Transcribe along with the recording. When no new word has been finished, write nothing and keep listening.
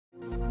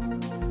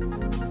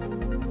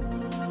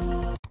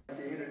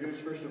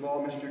of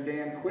all, Mr.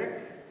 Dan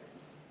Quick.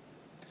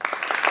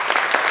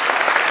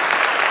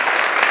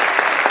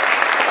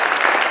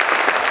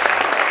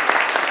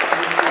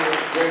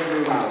 Mr. Gregg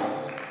Neuhaus.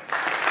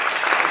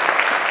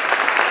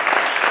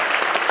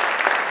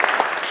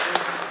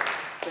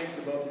 Thanks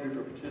to both of you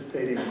for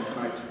participating in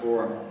tonight's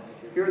forum.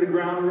 Here are the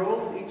ground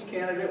rules. Each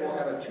candidate will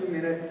have a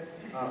 2-minute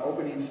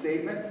opening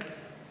statement,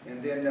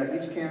 and then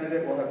each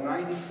candidate will have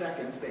 90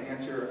 seconds to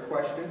answer a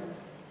question.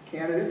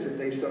 Candidates, if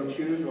they so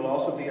choose, will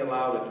also be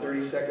allowed a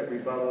 30-second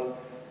rebuttal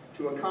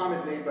to a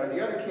comment made by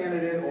the other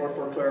candidate or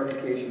for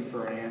clarification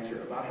for an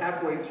answer. About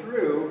halfway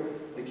through,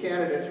 the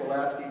candidates will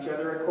ask each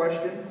other a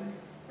question,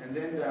 and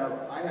then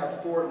I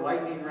have 4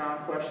 lightning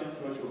round questions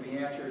which will be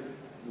answered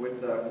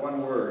with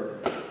 1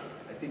 word.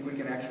 I think we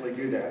can actually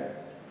do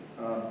that.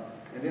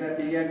 And then at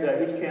the end,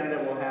 each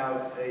candidate will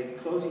have a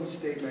closing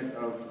statement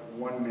of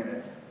 1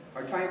 minute.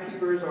 Our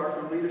timekeepers are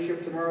from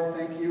Leadership Tomorrow,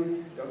 thank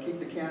you. They'll keep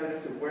the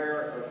candidates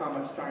aware of how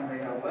much time they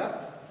have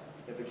left.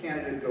 If a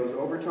candidate goes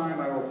over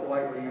time, I will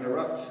politely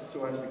interrupt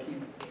so as to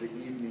keep the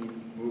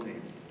evening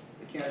moving.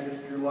 The candidates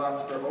drew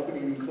lots for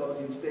opening and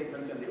closing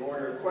statements in the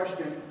order of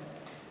question.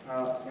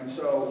 And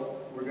so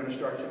we're going to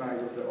start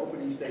tonight with the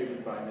opening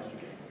statement by Mr.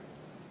 King.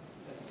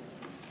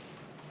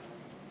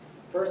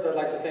 First, I'd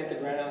like to thank the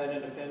Grand Island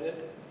Independent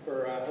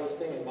for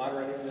hosting and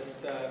moderating this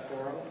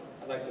forum.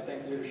 I'd like to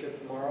thank Leadership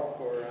Tomorrow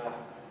for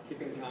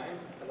keeping time.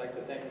 I'd like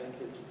to thank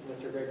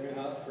Mr. Gregg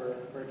Neuhaus for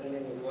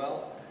attending as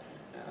well.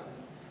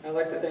 I'd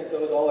like to thank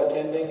those all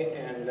attending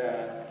and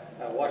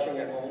watching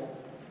at home.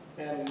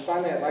 And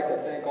finally, I'd like to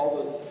thank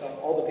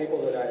all the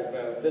people that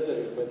I've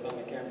visited with on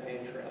the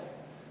campaign trail.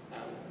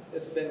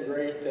 It's been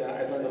great.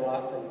 I've learned a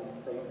lot from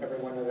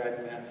everyone that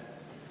I've met.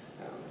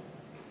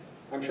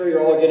 I'm sure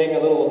you're all getting a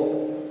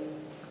little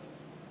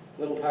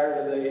tired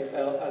of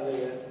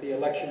the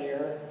election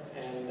year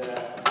and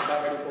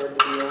about ready for it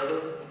to be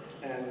over.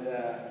 And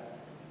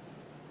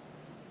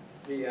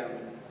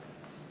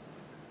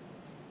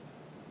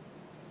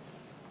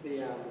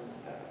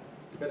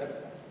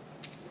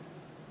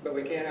but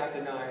we cannot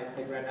deny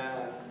that Grand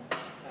Island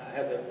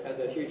has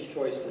a huge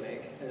choice to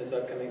make in this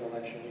upcoming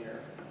election year.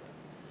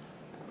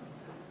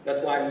 That's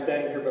why I'm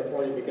standing here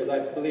before you, because I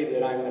believe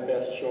that I'm the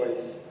best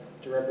choice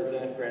to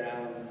represent Grand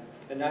Island,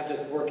 and not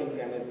just working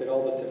families, but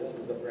all the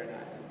citizens of Grand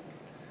Island.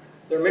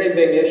 There are many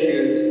big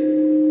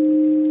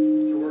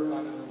issues to work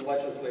on in the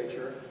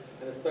legislature,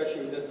 and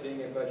especially with this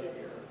being a budget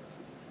year.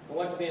 I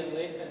want to be in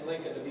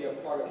Lincoln to be a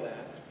part of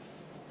that.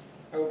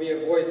 I will be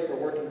a voice for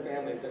working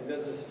families and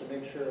business to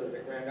make sure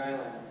that Grand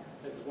Island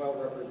is well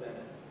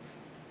represented.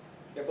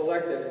 If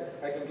elected,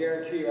 I can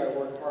guarantee you I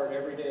work hard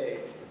every day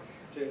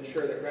to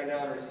ensure that Grand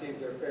Island receives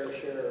their fair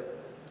share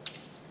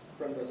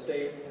from the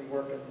state and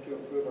working to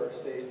improve our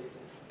state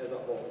as a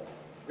whole.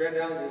 Grand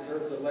Island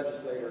deserves a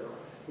legislator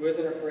who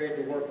isn't afraid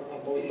to work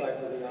on both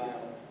sides of the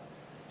aisle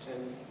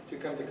and to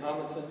come to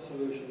common sense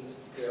solutions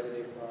to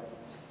everyday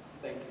problems.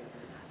 Thank you.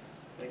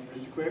 Thank you,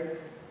 Mr. Quick.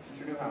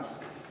 Mr. Neuhaus.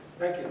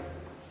 Thank you.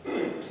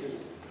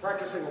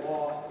 Practicing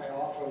law, I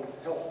often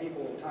help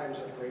people in times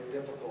of great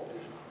difficulty.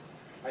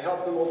 I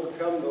help them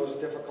overcome those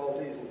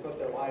difficulties and put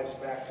their lives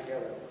back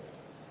together.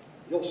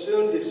 You'll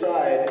soon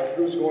decide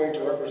who's going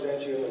to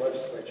represent you in the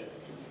legislature.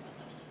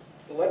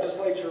 The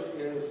legislature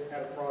is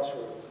at a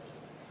crossroads.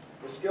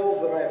 The skills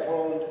that I have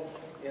honed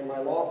in my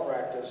law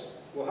practice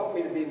will help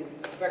me to be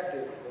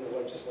effective in the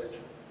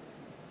legislature.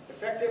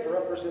 Effective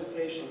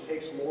representation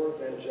takes more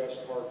than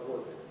just hard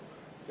work.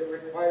 It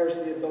requires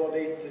the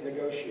ability to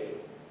negotiate,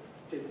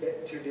 to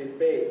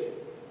debate,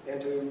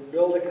 and to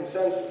build a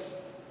consensus.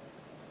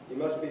 You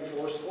must be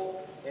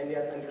forceful and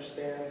yet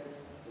understand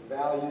the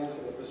values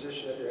and the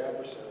position of your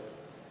adversary.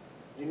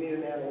 You need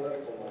an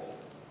analytical mind.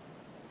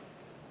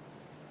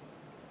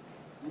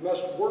 You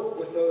must work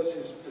with those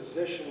whose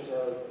positions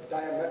are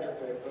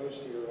diametrically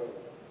opposed to your own.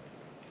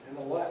 And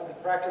the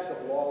practice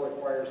of law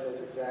requires those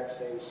exact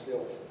same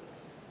skills.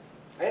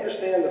 I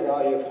understand the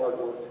value of hard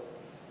work.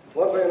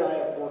 Leslie and I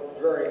have worked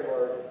very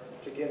hard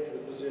to get to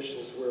the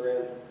positions we're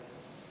in.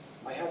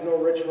 I have no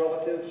rich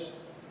relatives.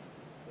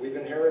 We've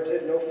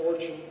inherited no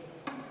fortune.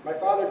 My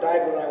father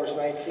died when I was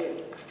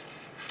 19,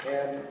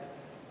 and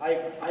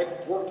I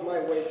worked my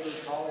way through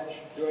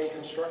college doing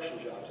construction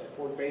jobs. I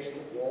poured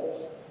basement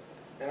walls,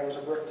 and I was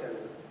a brick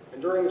tender.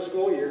 And during the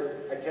school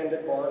year, I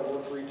tended bar and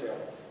worked retail.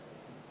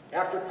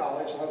 After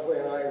college, Leslie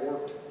and I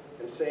worked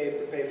and saved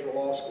to pay for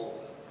law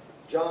school.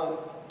 John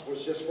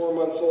was just 4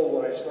 months old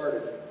when I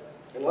started,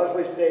 and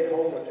Leslie stayed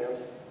home with him,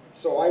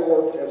 so I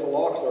worked as a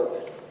law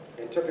clerk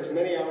and took as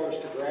many hours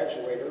to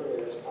graduate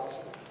early as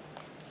possible.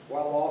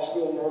 While law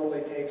school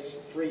normally takes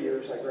 3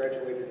 years, I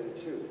graduated in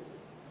 2.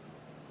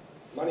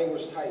 Money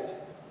was tight.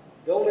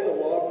 Building a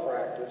law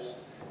practice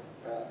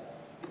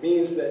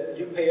means that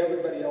you pay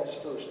everybody else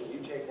first and you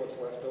take what's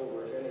left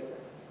over, if anything.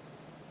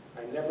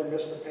 I never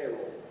missed a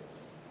payroll.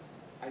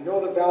 I know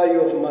the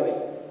value of money.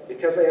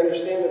 Because I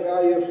understand the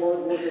value of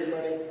hard-working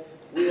money,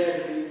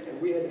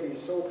 we had to be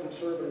so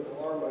conservative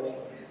with our money.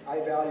 I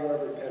value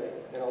every penny,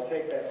 and I'll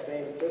take that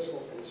same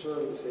fiscal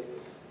conservancy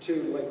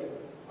to Lincoln.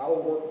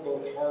 I'll work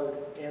both hard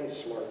and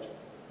smart.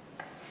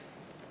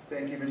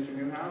 Thank you, Mr.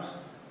 Neuhaus.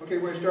 Okay,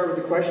 we're going to start with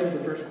the questions.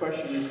 The first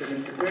question is to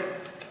Mr. Quick,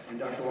 and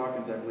Dr.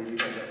 Watkins, I believe you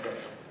have that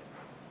question.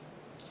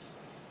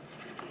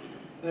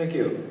 Thank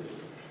you.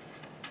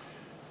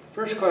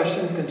 First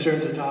question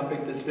concerns a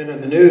topic that's been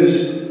in the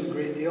news a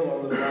great deal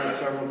over the last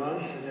several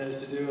months. It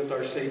has to do with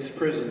our state's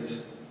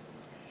prisons.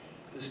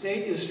 The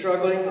state is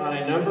struggling on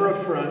a number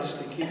of fronts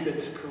to keep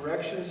its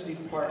corrections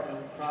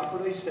department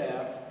properly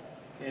staffed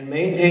and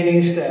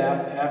maintaining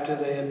staff after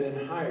they have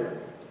been hired.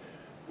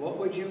 What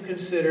would you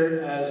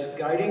consider as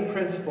guiding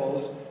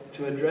principles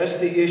to address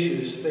the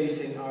issues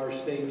facing our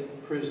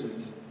state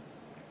prisons?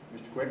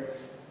 Mr. Quick?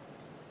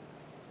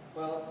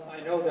 Well, I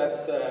know that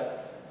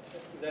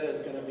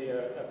is going to be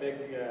a big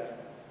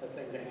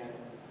thing to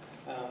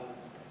handle.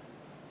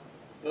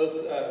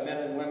 Those men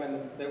and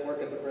women that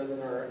work at the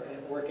prison are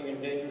working in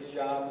dangerous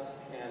jobs,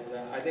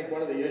 and I think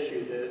one of the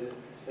issues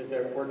is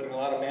they're working a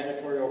lot of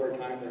mandatory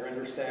overtime. They're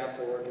understaffed,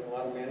 so working a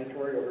lot of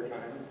mandatory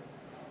overtime,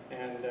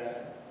 and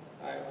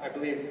I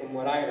believe, from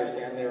what I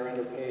understand, they are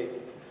underpaid.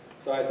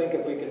 So I think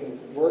if we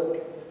can work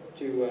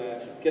to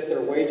get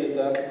their wages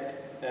up,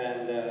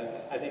 and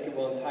I think it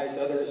will entice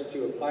others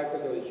to apply for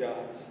those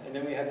jobs. And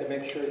then we have to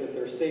make sure that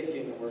there's safety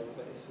in the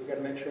workplace. We've got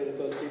to make sure that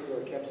those people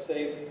are kept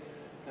safe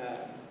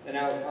and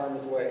out of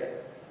harm's way.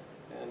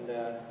 And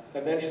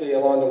eventually,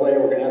 along the way,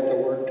 we're going to have to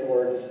work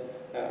towards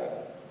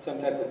some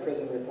type of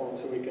prison reform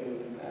so we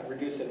can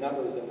reduce the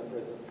numbers in the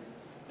prison.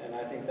 And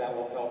I think that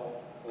will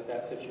help with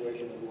that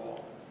situation as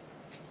well.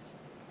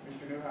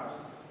 Mr. Neuhaus?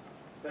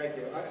 Thank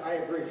you. I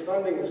agree.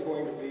 Funding is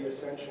going to be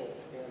essential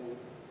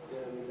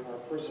in our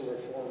prison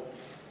reform.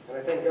 And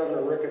I think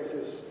Governor Ricketts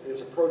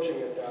is approaching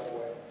it that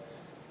way.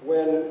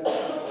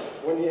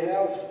 When you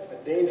have a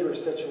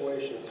dangerous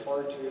situation, it's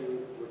hard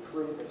to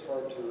recruit, it's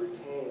hard to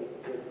retain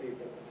good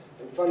people.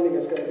 And funding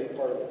is going to be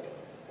part of it.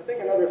 I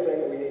think another thing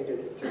that we need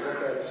to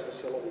look at is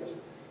facilities.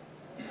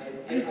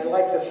 I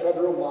like the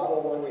federal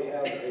model where we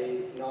have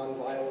the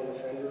nonviolent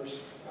offenders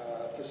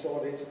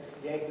facilities.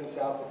 Yankton,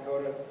 South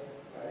Dakota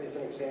is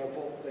an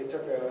example. They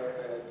took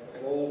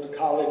an old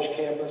college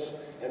campus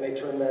and they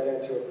turned that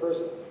into a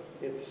prison.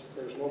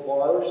 There's no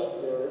bars,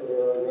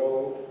 there are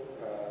no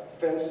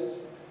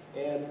fences,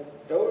 and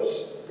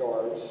those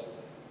guards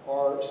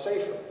are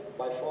safer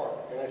by far.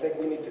 And I think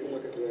we need to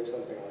look at doing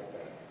something like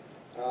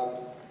that.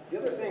 The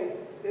other thing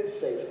is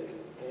safety,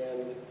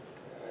 and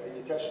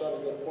you touched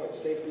on a good point,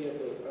 safety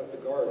of the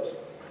guards.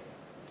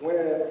 When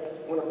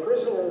a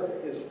prisoner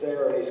is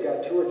there and he's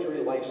got 2 or 3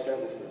 life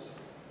sentences,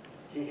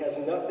 he has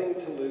nothing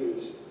to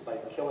lose by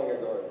killing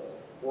a guard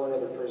or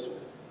another prisoner.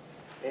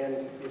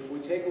 And if we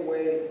take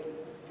away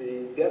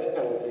the death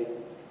penalty,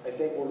 I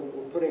think we're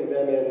putting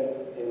them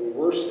in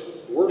worse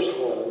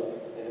harm,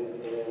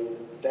 and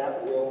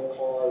that will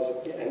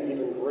cause an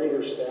even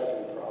greater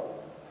staffing problem.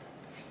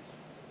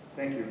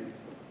 Thank you.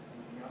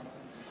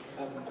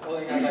 The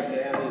only thing I'd like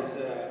to add is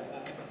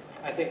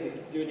I think we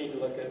do need to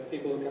look at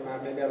people who come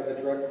out maybe out of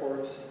the drug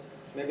courts.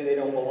 Maybe they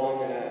don't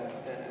belong in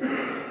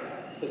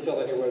a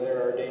facility where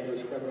there are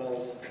dangerous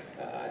criminals.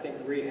 I think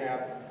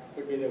rehab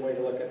would be the way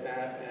to look at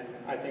that, and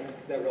I think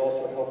that would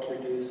also help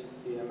reduce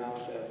the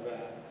amount of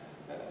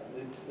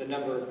the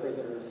number of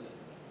prisoners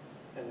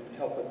and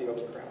help with the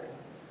overcrowding.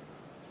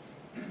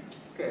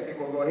 Okay, I think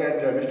we'll go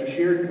ahead. Mr.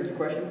 Sheard has a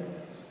question.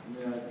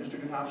 Mr.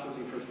 Neuhaus will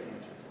be first to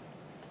answer.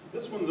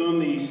 This one's on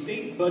the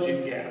state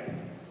budget gap.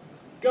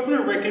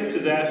 Governor Ricketts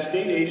has asked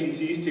state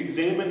agencies to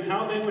examine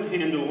how they would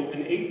handle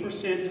an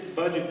 8%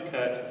 budget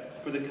cut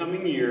for the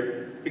coming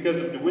year because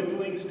of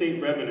dwindling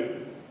state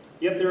revenue.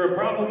 Yet there are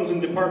problems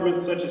in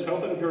departments such as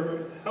Health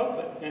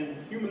and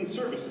Human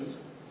Services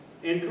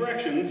and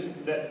Corrections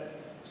that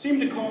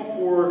seem to call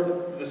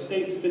for the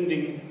state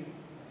spending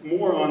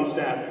more on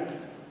staffing.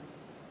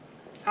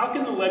 How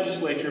can the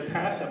legislature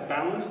pass a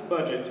balanced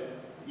budget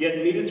yet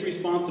meet its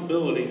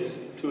responsibilities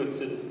to its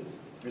citizens?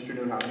 Mr.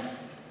 Neuhaus. Thank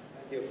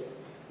you.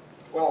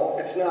 Well,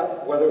 it's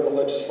not whether the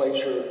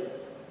legislature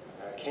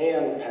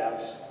can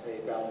pass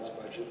a balanced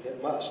budget.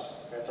 It must.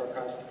 That's our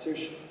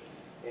Constitution.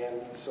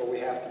 And so we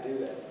have to do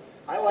that.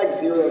 I like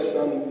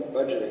zero-sum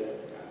budgeting.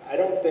 I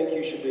don't think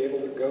you should be able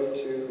to go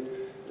to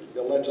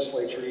the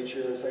legislature each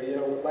year and say, you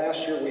know,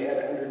 last year we had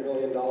 $100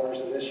 million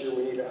and this year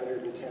we need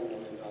 $110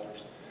 million.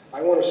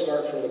 I want to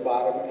start from the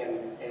bottom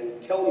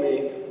and tell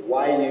me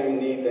why you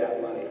need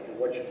that money and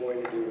what you're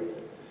going to do with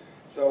it.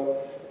 So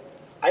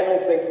I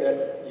don't think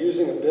that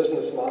using a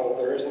business model,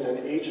 there isn't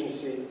an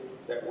agency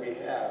that we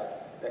have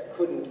that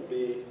couldn't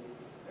be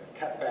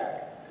cut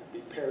back, could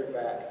be pared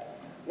back.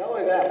 Not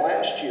only that,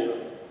 last year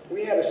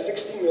we had a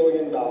 $60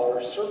 million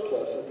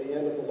surplus at the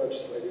end of the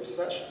legislative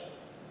session.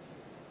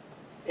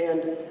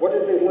 And what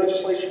did the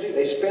legislature do?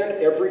 They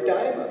spent every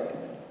dime of it.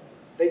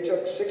 They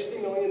took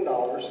 $60 million,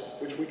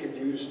 which we could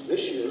use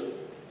this year,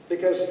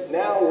 because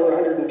now we're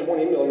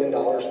 $120 million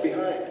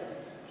behind.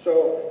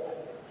 So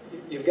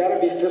you've got to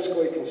be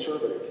fiscally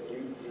conservative.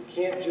 You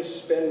can't just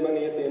spend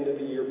money at the end of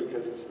the year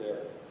because it's there.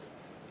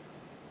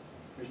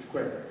 Mr.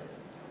 Quick.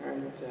 All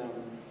right,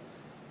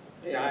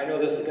 Yeah, I know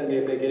this is going to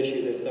be a big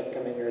issue this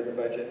upcoming year, the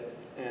budget.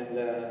 And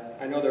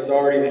I know there's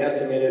already an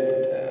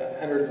estimated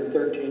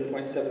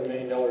 $113.7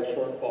 million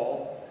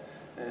shortfall,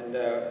 and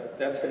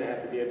that's going to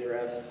have to be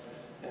addressed.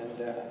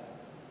 And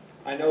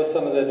I know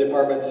some of the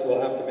departments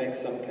will have to make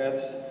some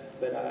cuts,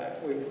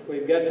 but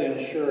we've got to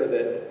ensure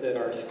that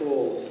our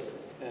schools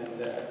and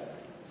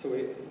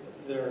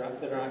they're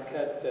not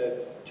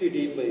cut too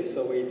deeply,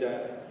 so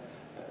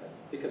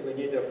because we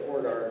need to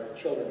afford our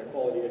children a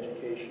quality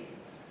education.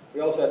 We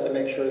also have to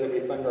make sure that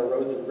we fund our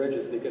roads and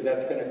bridges, because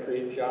that's going to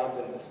create jobs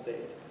in the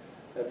state.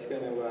 That's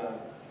going to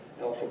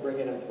also bring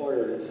in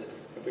employers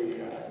if we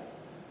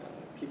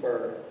keep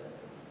our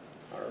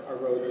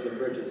roads and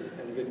bridges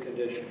in good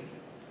condition.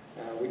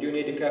 We do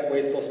need to cut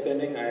wasteful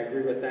spending. I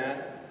agree with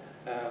that.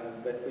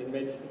 But we've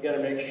got to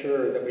make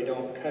sure that we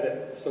don't cut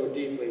it so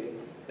deeply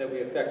that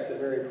we affect the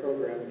very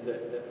programs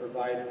that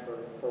provide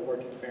for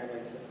working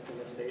families in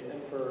the state,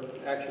 and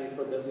actually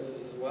for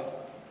businesses as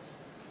well.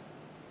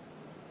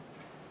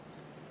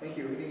 Thank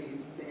you.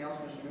 Anything else,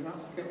 Mr. Neuhaus?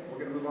 Okay, we're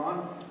going to move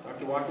on.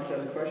 Dr. Watkins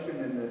has a question,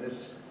 and this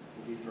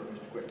will be for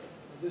Mr. Quick.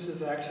 This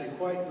is actually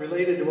quite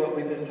related to what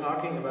we've been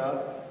talking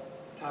about.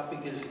 The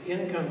topic is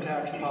income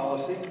tax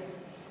policy.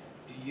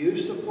 Do you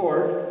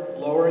support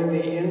lowering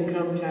the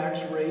income tax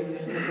rate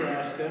in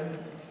Nebraska?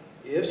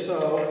 If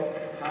so,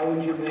 how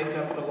would you make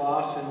up the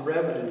loss in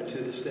revenue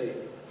to the state?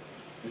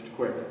 Mr.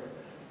 Quick.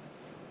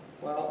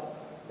 Well,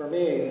 for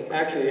me,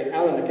 actually,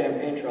 out on the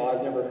campaign trail,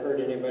 I've never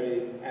heard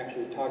anybody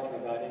actually talking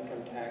about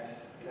income tax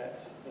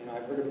cuts. You know,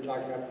 I've heard them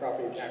talking about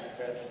property tax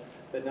cuts,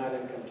 but not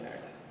income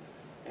tax.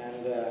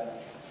 And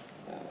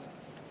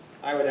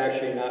I would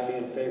actually not be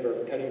in favor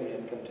of cutting the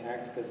income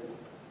tax, because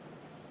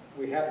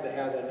we have to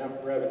have enough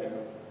revenue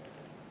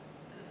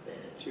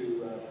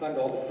to fund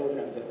all the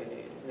programs that we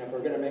need. And if we're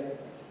going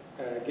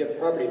to give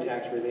property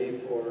tax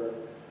relief or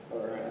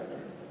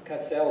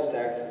cut sales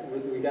tax,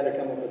 we got to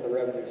come up with the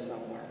revenue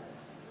somewhere.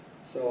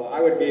 So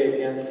I would be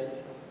against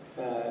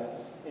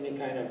any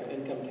kind of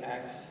income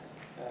tax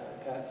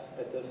cuts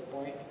at this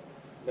point,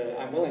 but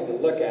I'm willing to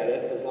look at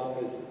it as long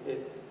as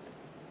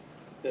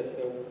that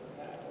the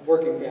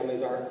working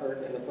families aren't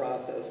hurt in the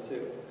process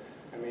too.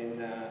 I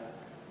mean,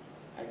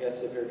 I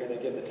guess if you're going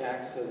to give the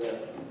tax to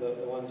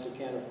the ones who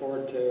can't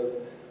afford to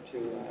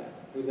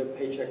do the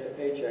paycheck to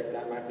paycheck,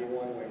 that might be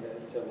one way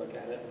to look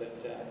at it. But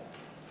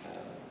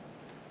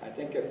I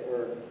think if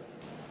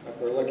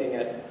we're looking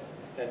at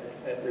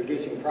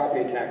reducing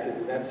property taxes,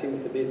 and that seems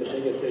to be the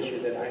biggest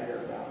issue that I hear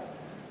about,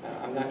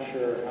 I'm not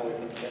sure how we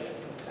can set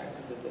income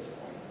taxes at this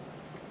point.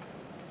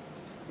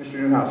 Mr.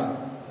 Neuhaus.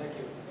 Thank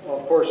you. Well,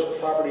 of course,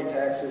 property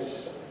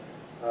taxes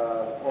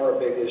are a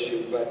big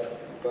issue, but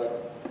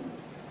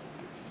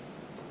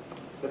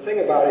the thing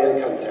about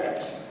income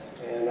tax,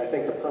 and I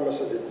think the premise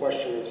of your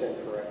question is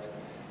incorrect,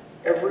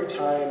 every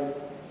time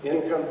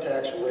income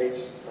tax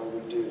rates are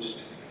reduced,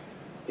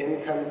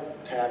 income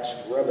tax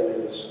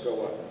revenues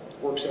go up. It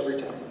works every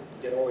time.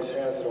 It always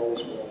has, it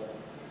always will.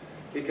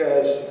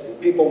 Because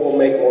people will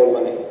make more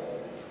money.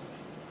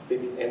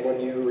 And when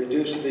you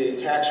reduce the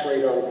tax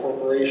rate on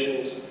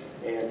corporations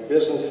and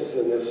businesses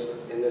in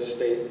this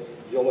state,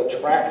 you'll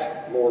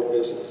attract more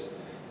business.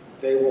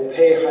 They will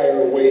pay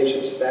higher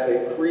wages. That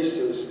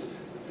increases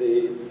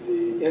the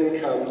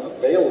income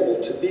available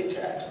to be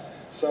taxed.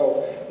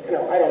 So, you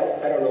know, I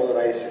don't know that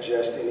I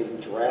suggest any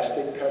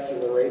drastic cuts in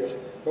the rates,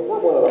 but we're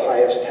one of the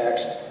highest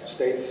taxed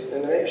states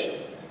in the nation,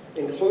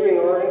 including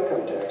our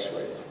income tax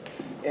rates.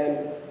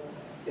 And,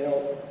 you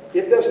know,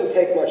 it doesn't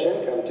take much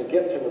income to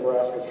get to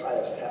Nebraska's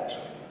highest tax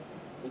rate.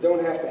 You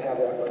don't have to have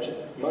that much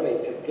money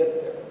to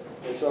get there.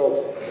 And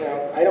so, you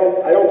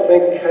know, I don't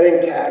think cutting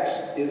tax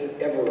is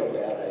ever a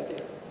bad idea.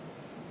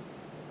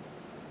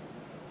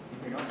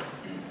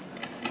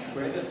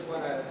 I just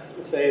want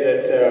to say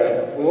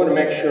that we want to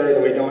make sure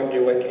that we don't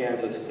do what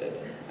Kansas did.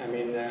 I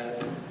mean,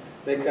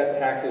 they cut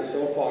taxes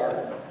so far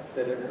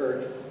that it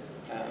hurt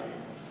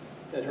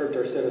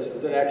their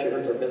citizens. It actually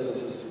hurt their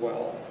businesses as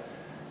well.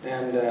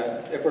 And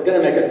if we're going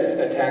to make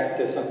a tax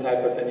to some type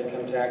of an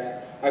income tax,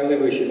 I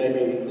believe we should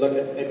maybe look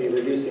at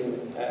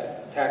reducing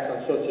tax on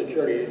Social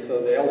Security,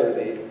 so the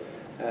elderly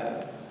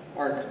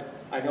aren't.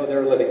 I know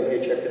they're living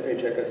paycheck to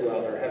paycheck as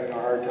well. They're having a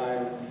hard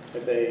time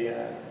if they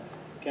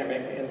can't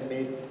make ends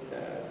meet.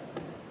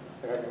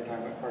 They're having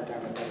a hard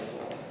time with that as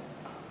well.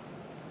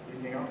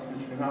 Anything else,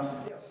 Mr.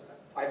 Neuhaus? Yes.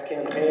 I've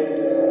campaigned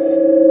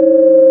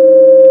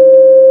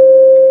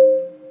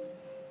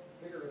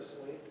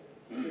vigorously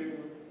to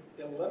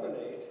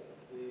eliminate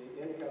the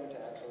income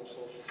tax on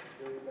Social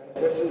Security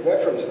benefits and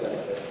veterans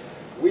benefits.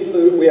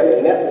 We have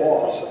a net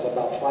loss of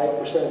about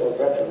 5% of our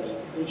veterans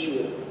each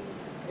year.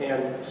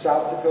 And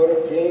South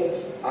Dakota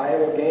gains,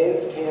 Iowa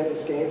gains,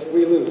 Kansas gains.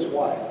 We lose.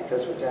 Why?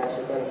 Because we're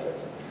taxing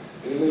benefits.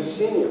 We lose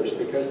seniors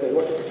because they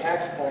look at the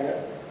tax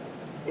climate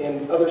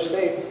in other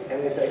states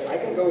and they say, I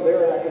can go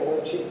there and I can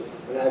live cheap.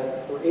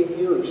 And for 8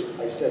 years,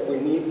 I said, we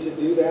need to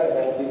do that.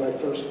 That'll be my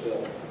first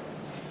bill.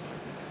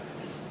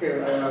 Okay,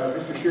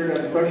 Mr. Sheard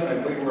has a question. I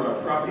believe we're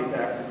on property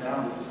taxes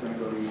now. This is going to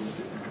go to you.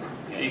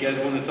 Yeah, you guys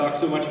want to talk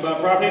so much about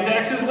property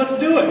taxes? Let's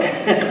do it.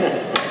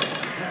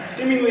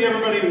 seemingly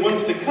everybody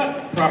wants to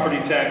cut property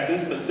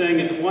taxes, but saying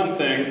it's one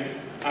thing.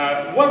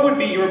 What would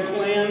be your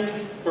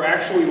plan for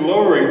actually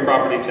lowering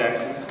property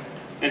taxes?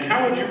 And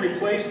how would you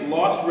replace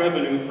lost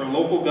revenue for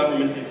local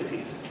government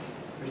entities?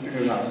 Mr.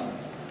 Neuhaus.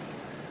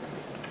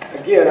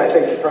 Again, I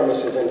think the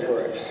premise is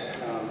incorrect.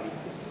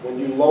 When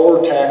you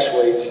lower tax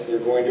rates, you're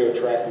going to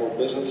attract more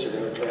business, you're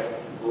going to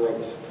attract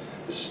growth.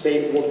 The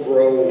state will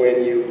grow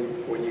when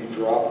you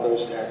drop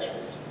those tax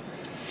rates.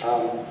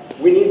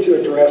 We need to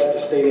address the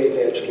state aid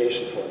to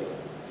education formula.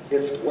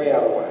 It's way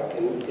out of whack.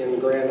 In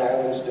Grand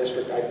Island's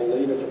district, I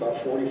believe it's about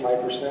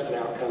 45%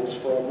 now comes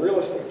from real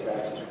estate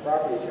taxes or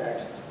property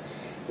taxes,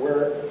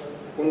 where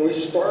when we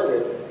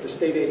started the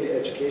state aid to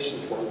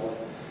education formula,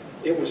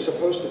 it was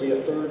supposed to be a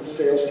third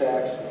sales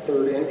tax, a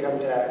third income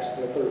tax,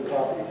 and a third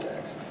property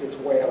tax. It's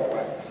way out of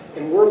whack.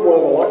 And we're one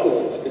of the lucky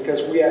ones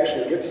because we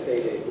actually get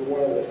state aid. We're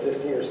one of the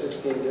 15 or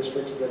 16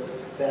 districts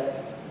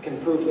that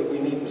can prove that we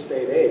need the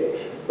state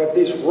aid. But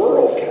these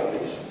rural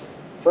counties,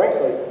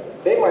 frankly,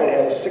 they might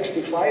have a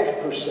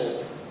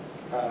 65%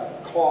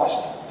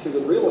 cost to the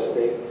real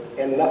estate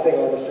and nothing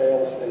on the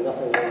sales and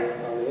nothing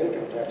on the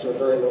income tax, or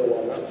very little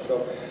on that.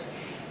 So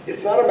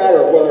it's not a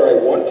matter of whether I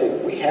want to.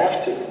 We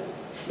have to.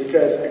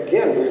 Because,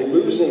 again, we're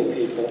losing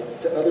people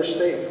to other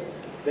states.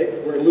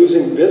 We're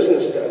losing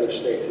business to other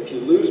states. If you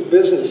lose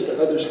business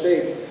to other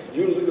states,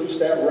 you lose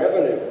that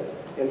revenue.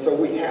 And so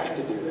we have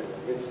to do that.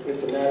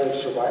 It's a matter of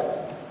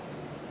survival.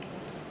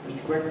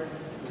 Mr. Quick?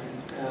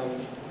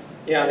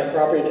 Yeah, on the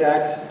property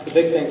tax, the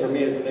big thing for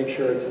me is to make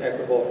sure it's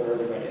equitable for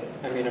everybody.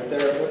 I mean,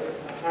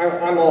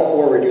 I'm all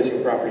for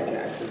reducing property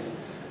taxes,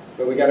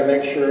 but we got to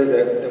make sure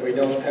that we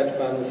don't cut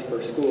funds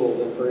for schools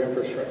and for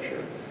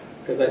infrastructure.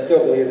 Because I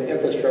still believe that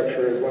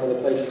infrastructure is one of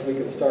the places we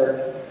can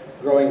start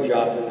growing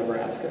jobs in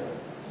Nebraska.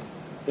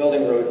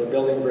 Building roads,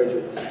 building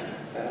bridges.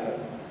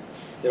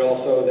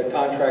 The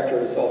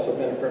contractors also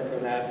benefit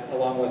from that,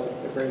 along with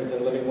it brings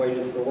in living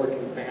wages for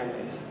working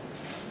families.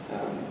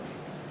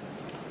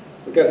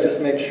 We've got to just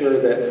make sure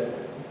that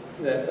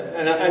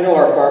and I know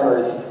our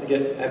farmers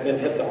have been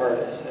hit the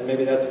hardest, and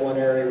maybe that's one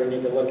area we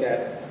need to look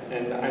at.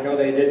 And I know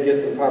they did get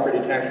some property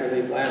tax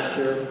relief last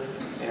year,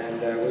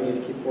 and we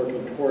need to keep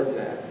working towards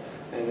that.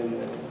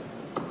 And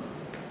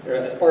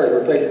as far as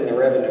replacing the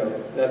revenue,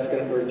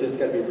 we're just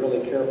got to be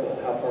really careful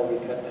how far we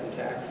cut them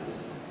taxes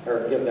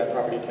or give that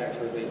property tax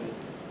relief.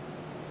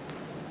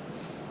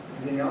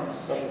 Anything else?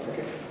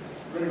 Okay.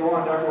 We're going to go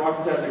on. Dr.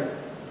 Watkins has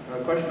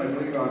a question, I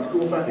believe, on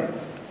school funding.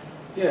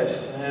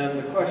 Yes, and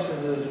the question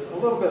is a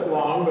little bit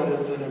long, but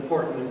it's an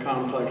important and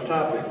complex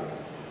topic.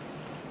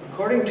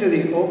 According to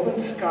the Open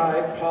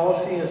Sky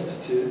Policy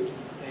Institute,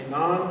 a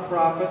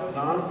nonprofit,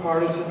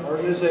 nonpartisan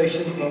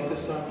organization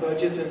focused on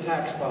budget and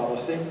tax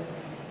policy,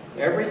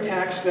 every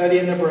tax study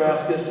in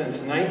Nebraska since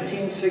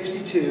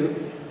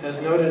 1962 has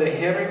noted a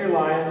heavy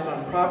reliance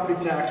on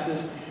property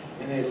taxes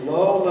and a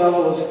low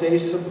level of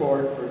state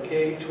support for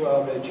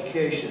K-12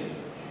 education.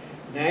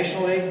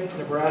 Nationally,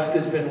 Nebraska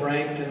has been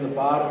ranked in the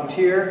bottom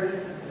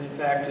tier, and in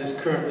fact is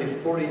currently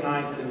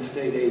 49th in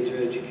state aid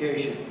to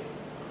education.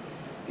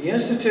 The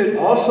Institute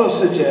also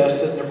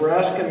suggests that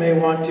Nebraska may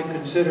want to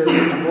consider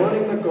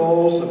promoting the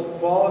goals of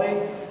quality,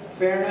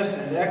 fairness,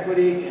 and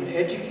equity in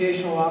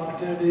educational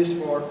opportunities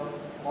for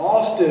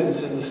all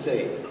students in the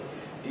state.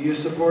 Do you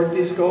support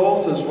these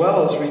goals as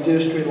well as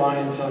reduced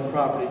reliance on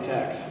property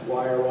tax?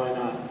 Why or why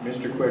not?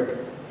 Mr. Quick.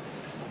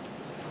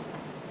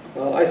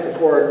 Well, I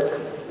support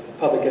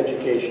public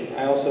education.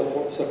 I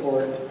also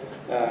support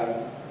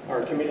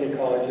our community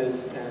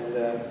colleges and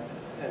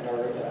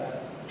our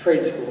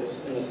trade schools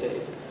in the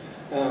state.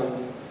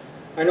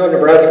 I know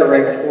Nebraska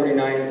ranks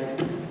 49th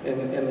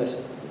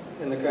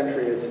in the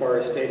country as far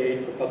as state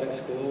aid for public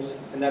schools,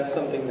 and that's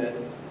something that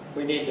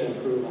we need to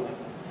improve on.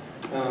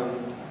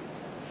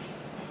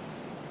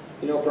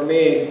 You know, for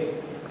me,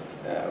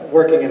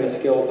 working in the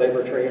skilled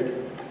labor trade,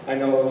 I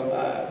know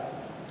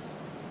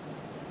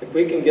if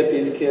we can get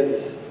these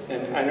kids,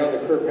 and I know the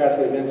Career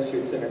Pathways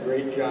Institute's done a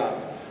great job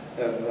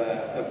of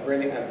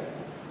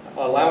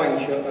allowing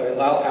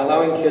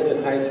kids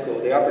in high school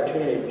the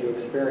opportunity to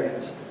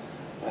experience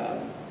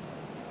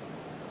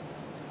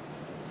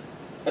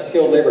a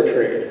skilled labor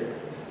trade.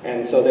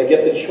 And so they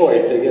get the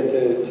choice, they get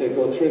to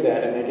go through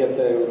that, and they get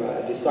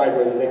to decide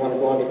whether they want to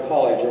go on to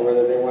college or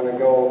whether they want to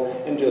go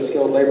into a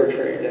skilled labor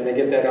trade, and they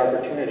get that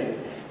opportunity.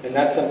 And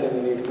that's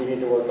something we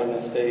need to work on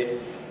in the state,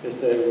 is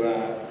to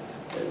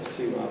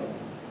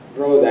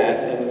grow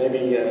that and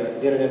maybe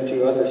get it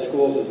into other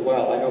schools as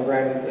well. I know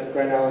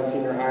Grand Island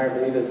Senior High, I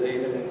believe, is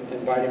even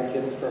inviting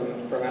kids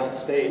from out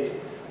state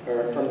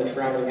or from the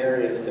surrounding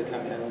areas to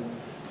come in.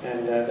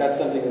 And that's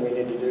something that we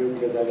need to do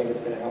because I think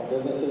it's going to help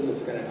businesses,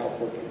 it's going to help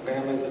working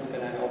families, it's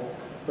going to help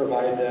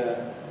provide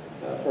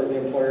for the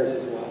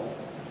employers as well.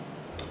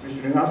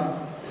 Mr.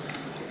 Neuhaus?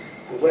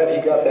 I'm glad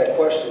he got that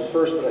question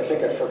first, but I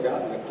think I've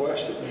forgotten the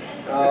question.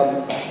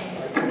 No,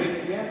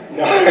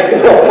 no,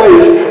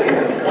 please.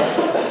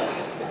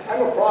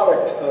 I'm a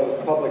product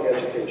of public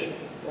education.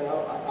 You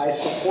know, I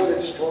support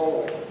it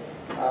strongly.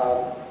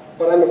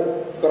 But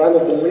I'm a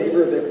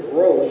believer that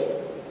growth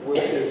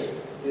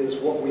is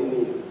what we need.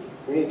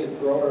 to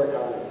grow our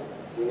economy.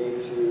 We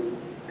need to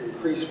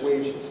increase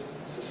wages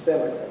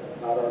systemically,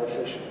 not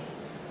artificially.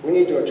 We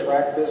need to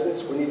attract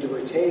business. We need to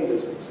retain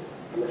business.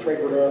 I'm afraid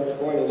we're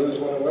going to lose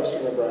one in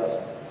western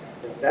Nebraska.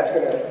 That's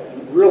going to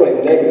really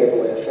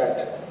negatively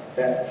affect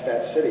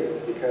that city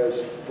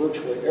because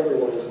virtually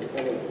everyone is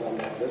dependent on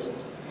that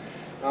business.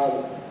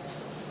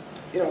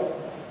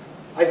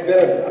 I've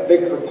been a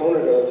big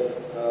proponent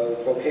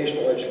of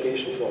vocational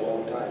education for a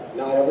long time.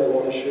 Not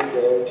everyone should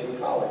go to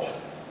college.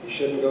 You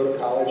shouldn't go to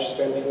college,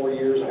 spend 4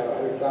 years, have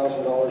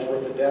 $100,000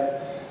 worth of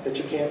debt that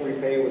you can't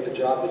repay with a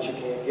job that you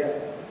can't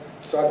get.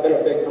 So I've been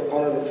a big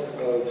proponent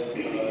of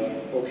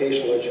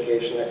vocational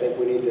education. I think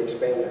we need to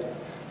expand that.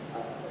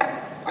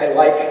 I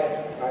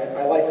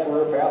like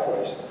career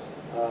pathways.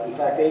 In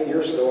fact, 8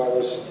 years ago, I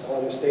was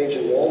on the stage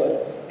in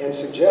Walnut and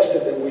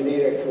suggested that we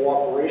need a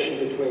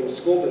cooperation between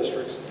school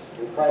districts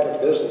and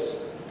private business.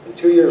 And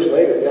 2 years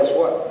later, guess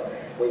what?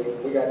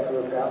 We got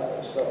career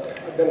pathways. So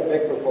I've been a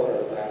big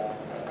proponent of that,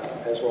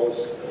 as well as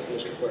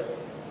Mr. Quick.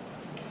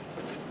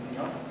 Anything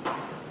else?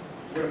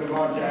 We're going to move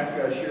on.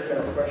 Jack Shear had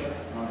a question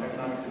on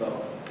economic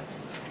development.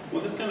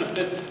 Well, this kind of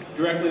fits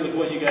directly with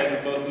what you guys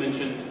have both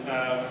mentioned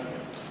a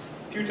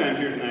few times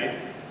here tonight.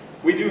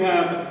 We do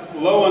have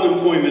low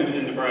unemployment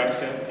in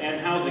Nebraska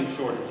and housing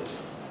shortages.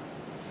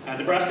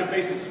 Nebraska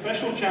faces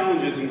special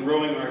challenges in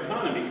growing our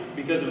economy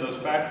because of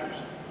those factors.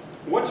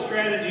 What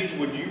strategies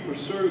would you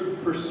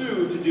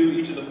pursue to do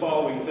each of the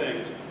following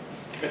things?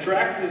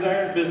 Attract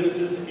desired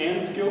businesses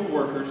and skilled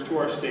workers to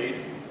our state,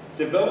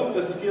 develop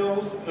the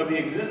skills of the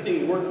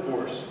existing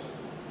workforce,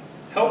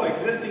 help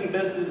existing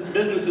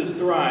businesses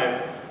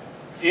thrive,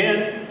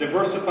 and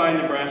diversify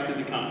Nebraska's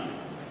economy.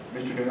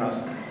 Mr.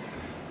 Neuhaus.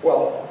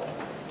 Well,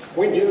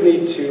 we do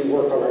need to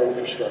work on our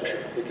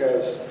infrastructure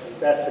because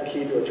that's the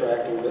key to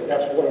attracting,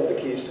 that's one of the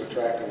keys to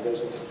attracting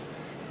business.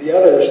 The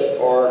others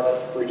are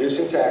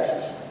reducing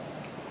taxes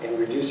and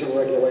reducing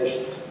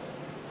regulations.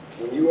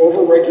 When you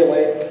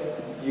overregulate,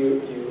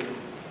 you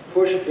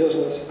push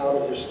business out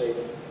of your state.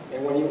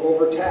 And when you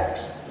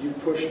overtax, you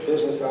push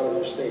business out of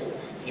your state.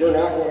 You're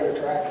not going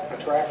to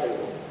attract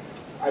anyone.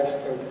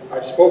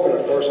 I've spoken,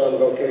 of course, on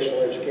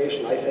vocational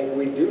education. I think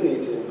we do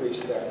need to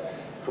increase that.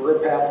 Career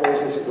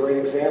pathways is a great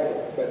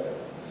example, but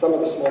some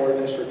of the smaller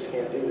districts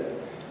can't do that.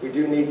 We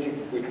do need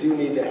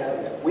to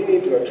have that. We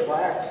need to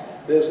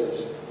attract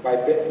business by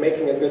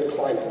making a good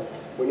climate.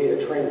 We need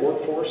a trained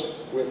workforce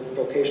with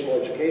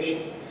vocational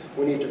education.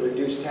 We need to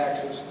reduce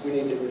taxes. We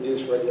need to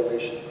reduce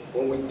regulation.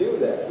 When we do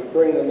that, we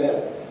bring them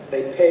in.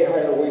 They pay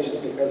higher wages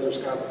because there's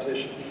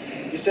competition.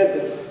 You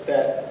said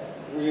that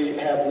we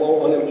have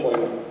low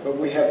unemployment, but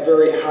we have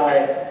very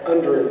high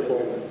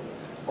underemployment.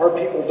 Our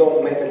people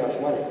don't make enough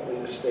money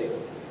in this state.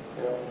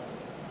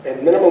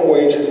 And minimum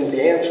wage isn't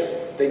the answer.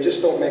 They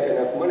just don't make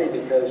enough money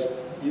because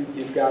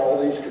you've got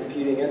all these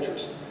competing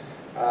interests.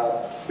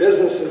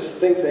 Businesses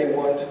think they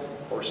want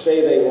or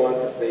say they want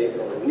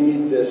or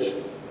need this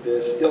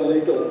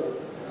illegal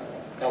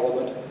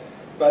element,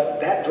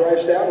 but that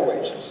drives down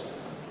wages.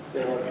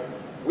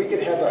 We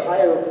could have a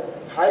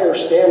higher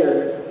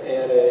standard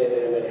and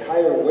a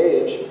higher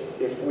wage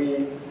if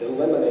we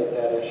eliminate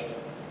that issue.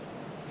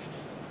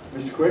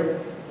 Mr. Quick?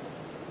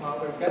 Well,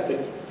 we've got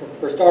to,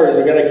 for starters,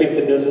 we've got to keep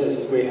the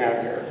businesses we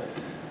have here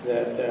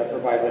that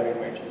provide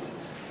living wages.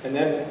 And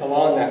then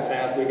along that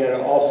path, we've got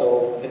to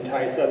also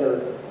entice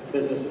other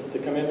businesses to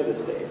come into the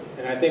state.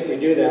 And I think we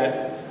do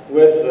that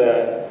with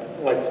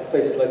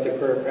places like the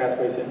Career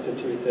Pathways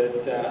Institute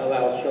that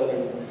allows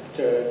children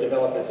to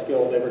develop a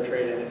skilled labor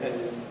trade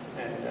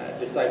and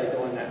decide to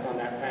go on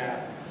that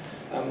path.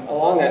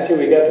 Along that too,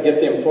 we got to get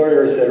the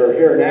employers that are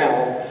here now,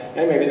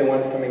 and maybe the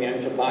ones coming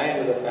in, to buy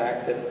into the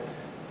fact that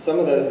some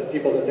of the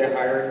people that they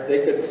hire,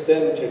 they could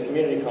send to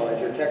community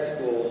college or tech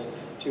schools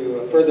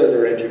to further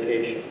their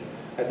education.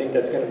 I think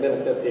that's going to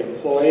benefit the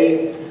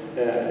employee.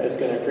 It's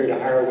going to create a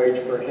higher wage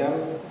for him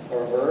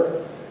or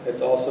her.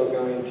 It's also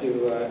going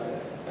to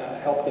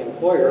help the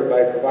employer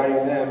by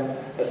providing them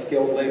a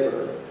skilled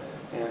laborer.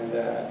 And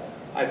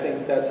I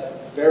think that's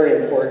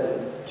very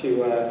important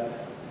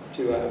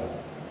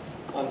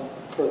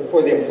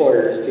for the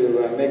employers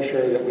to make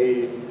sure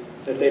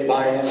that they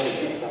buy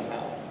into it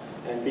somehow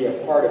and be a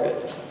part of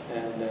it.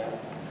 And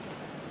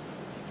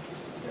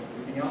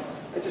anything else?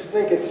 I just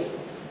think it's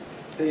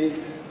the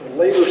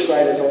labor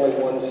side is only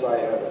one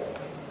side of it.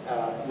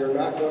 You're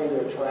not going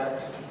to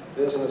attract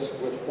business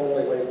with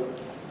only labor.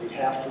 You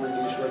have to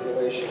reduce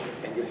regulation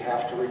and you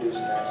have to reduce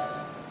taxes.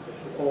 It's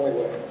the only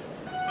way.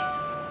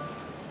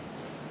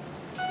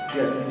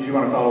 Yeah, did you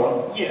want to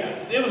follow up? Yeah,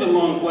 it was a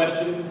long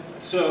question,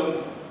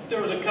 so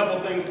there was a couple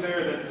things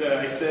there that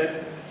I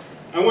said.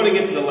 I want to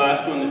get to the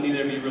last one that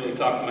neither of you really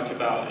talked much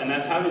about, and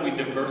that's how do we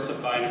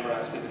diversify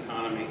Nebraska's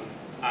economy,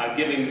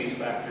 given these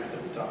factors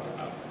that we talked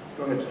about.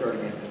 Go ahead, start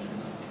again.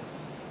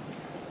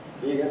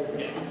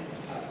 Yeah.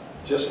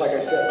 Just like I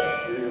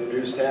said, you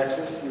reduce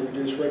taxes, you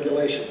reduce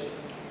regulations.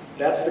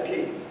 That's the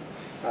key.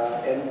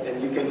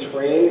 And you can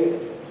train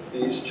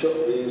these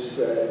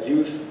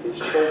youth, these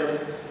children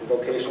in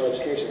vocational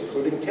education,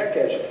 including tech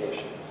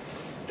education.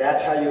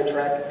 That's how you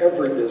attract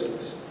every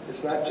business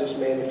It's not just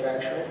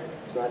manufacturing.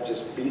 It's not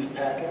just beef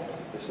packing.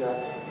 It's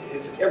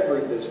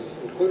every business,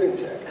 including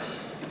tech.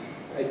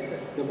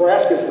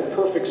 Nebraska is the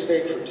perfect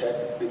state for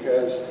tech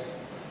because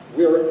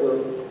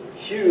we're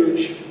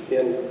huge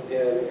in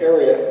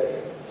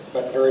area,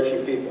 but very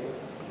few people.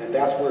 And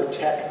that's where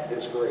tech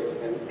is great,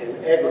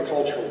 and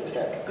agricultural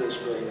tech is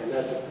great, and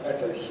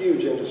that's a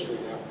huge industry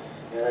now.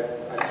 And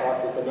I've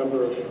talked with a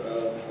number of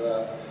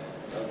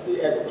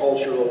the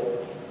agricultural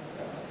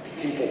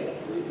people,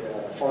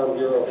 the Farm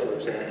Bureau, for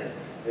example.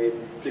 They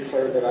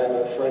declared that I'm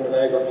a friend of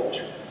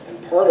agriculture.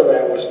 And part of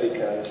that was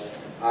because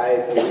I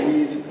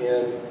believe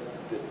in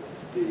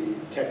the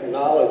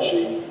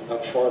technology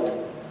of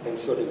farming, and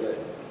so do they.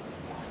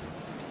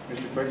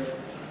 Mr. Quick?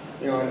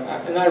 You know,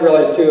 and I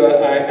realize too,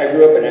 I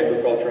grew up in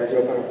agriculture. I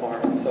grew up on a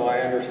farm, so I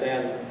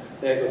understand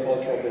the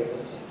agricultural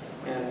business.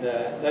 And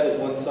that is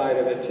one side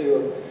of it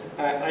too.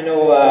 I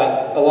know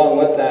along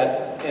with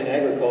that in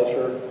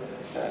agriculture,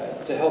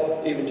 to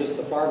help even just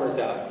the farmers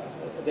out,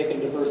 they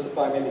can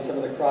diversify maybe some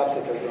of the crops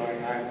that they're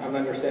growing. I'm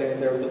understanding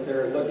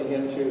they're looking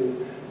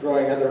into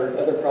growing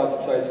other crops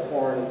besides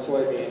corn and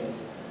soybeans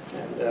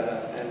and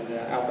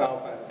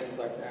alfalfa and things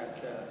like that.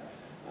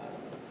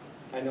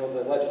 I know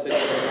the legislature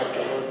may have to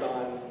work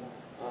on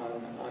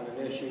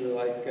an issue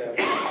like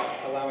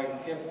allowing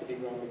hemp to be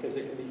grown because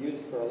it can be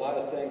used for a lot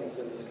of things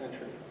in this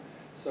country.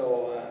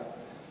 So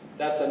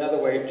that's another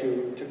way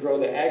to grow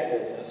the ag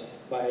business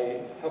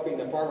by helping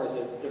the farmers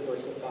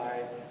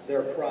diversify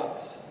their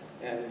crops.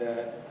 And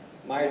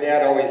my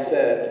dad always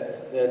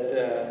said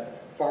that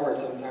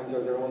farmers sometimes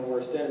are their own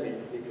worst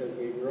enemies because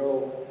we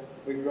want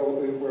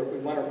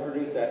to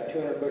produce that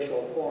 200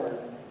 bushel of corn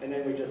and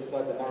then we just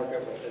flood the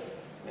market with it,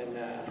 and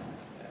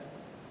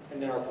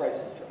then our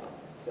prices drop.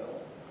 So.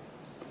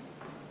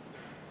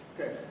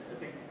 Okay, I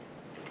think,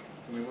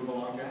 can we move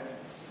along, Jack?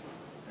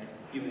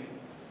 You may.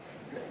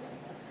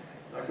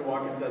 Dr.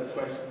 Watkins has a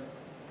question.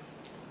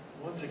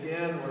 Once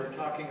again, we're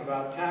talking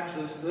about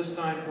taxes, this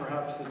time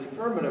perhaps the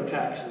deferment of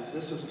taxes.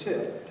 This is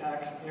TIF,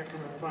 tax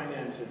increment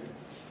financing.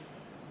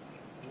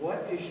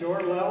 What is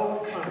your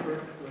level of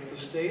comfort with the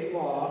state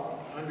law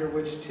under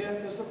which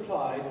TIF is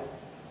applied,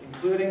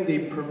 including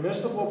the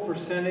permissible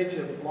percentage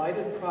of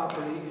blighted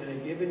property in a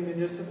given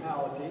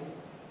municipality,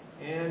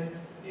 and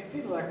if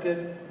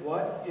elected,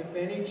 what, if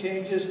any,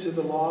 changes to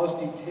the law's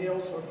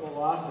details or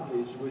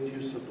philosophies would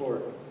you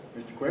support?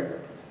 Mr. Quick?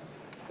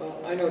 Well,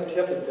 I know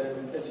TIF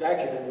it's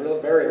actually been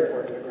very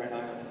important to Grand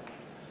Island.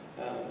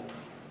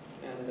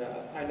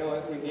 I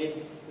know we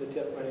need the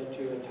TIF money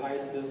to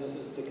entice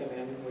businesses to come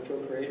in, which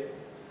will create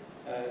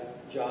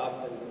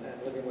jobs and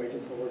living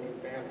wages for working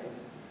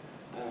families.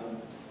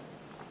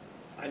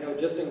 I know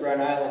just in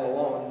Grand Island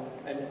alone,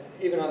 and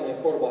even on the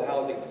affordable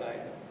housing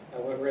side,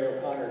 what Ray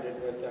O'Connor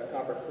did with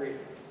Copper Creek,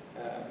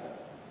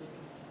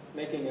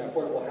 making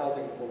affordable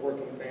housing for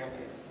working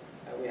families.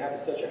 We have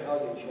such a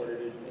housing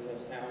shortage in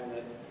this town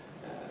that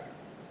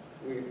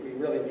we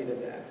really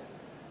needed that.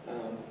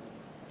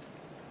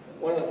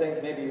 One of the things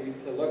maybe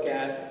to look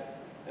at,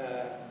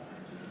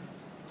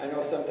 I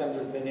know sometimes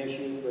there's been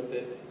issues with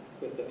the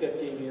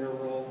 15-year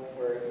rule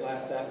where it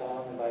lasts that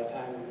long, and by the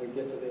time we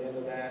get to the end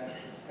of that,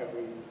 are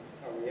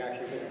we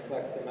actually going to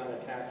collect the amount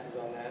of taxes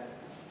on that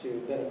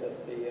to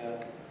benefit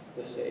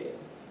the state?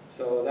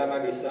 So that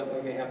might be something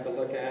we may have to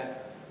look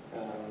at.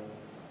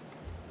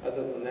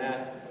 Other than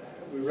that,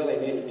 we really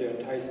needed to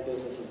entice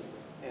businesses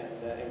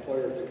and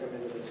employers to come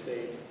into the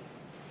state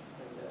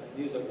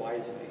and use it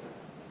wisely.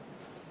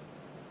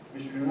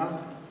 Mr.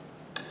 Neuhaus?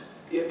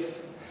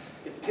 If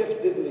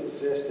TIF didn't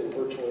exist in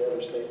virtually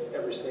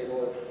every state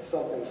or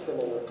something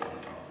similar,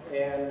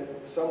 and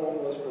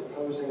someone was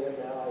proposing it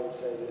now, I would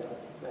say,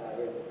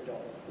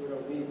 we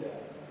don't need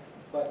that.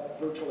 But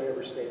virtually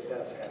every state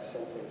does have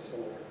something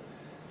similar.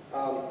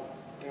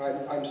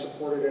 I'm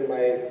supported in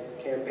my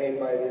campaign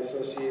by the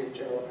Associated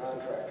General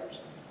Contractors.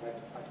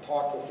 I've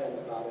talked with them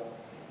about it.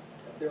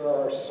 There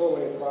are so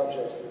many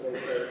projects that they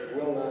say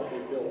will not be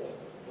built,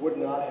 would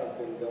not have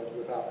been built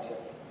without TIF.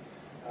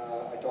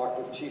 I talked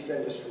with Chief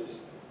Industries.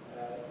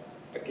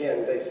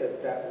 Again, they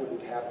said that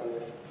wouldn't happen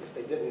if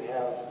they didn't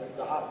have,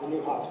 the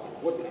new hospital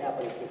wouldn't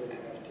happen if they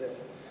didn't have TIF.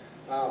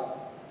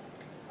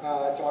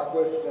 I talked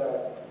with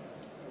a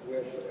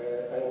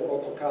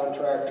local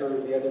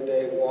contractor the other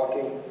day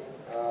walking,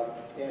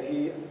 and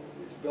he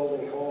is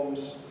building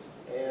homes,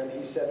 and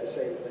he said the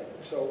same thing.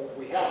 So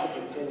we have to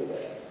continue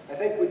that. I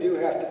think we do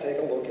have to take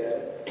a look at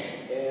it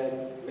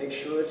and make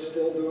sure it's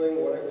still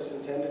doing what it was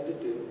intended to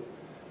do.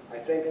 I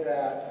think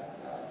that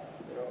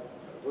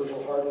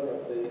Virgil Hardin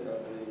of the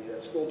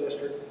school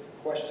district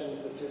questions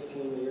the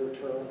 15-year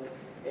term,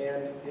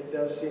 and it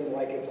does seem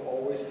like it's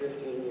always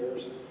 15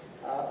 years.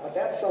 But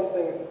that's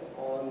something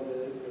on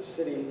the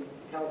city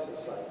council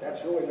side.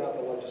 That's really not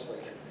the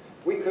legislature.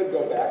 We could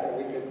go back and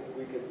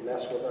we could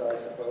mess with it, I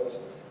suppose,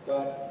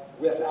 but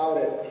without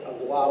it, a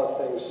lot of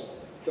things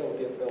don't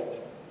get built,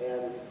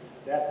 and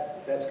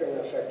that's going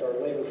to affect our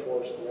labor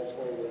force, and that's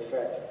going to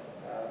affect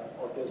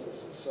our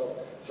businesses. So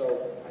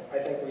I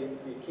think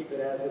we keep it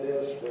as it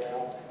is for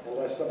now,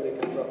 unless somebody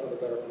comes up with a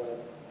better plan.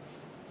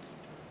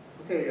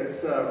 Okay,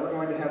 we're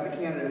going to have the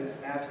candidates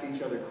ask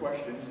each other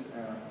questions.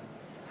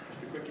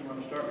 Mr. Quick, you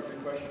want to start with your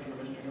question for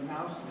Mr.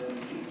 Neuhaus, and then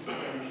finish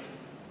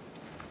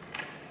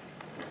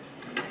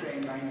the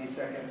same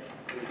 90-second,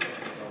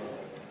 30-second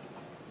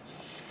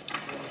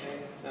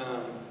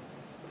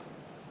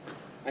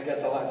I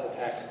guess I'll ask a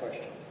tax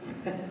question.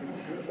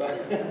 So,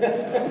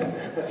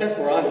 but since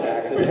we're on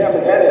taxes. We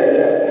haven't had it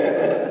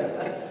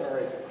yet.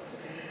 Sorry.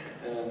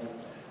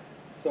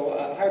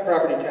 High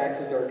property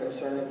taxes are a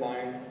concern of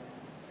mine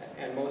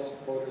and most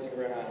voters in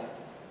Grand Island.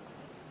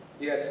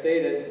 You had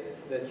stated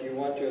that you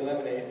want to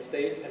eliminate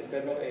state and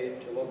federal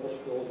aid to local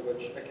schools,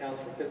 which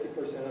accounts for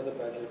 50% of the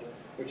budget,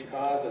 which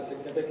cause a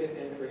significant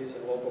increase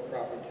in local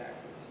property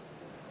taxes.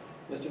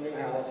 Mr.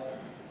 Neuhaus,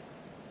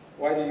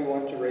 why do you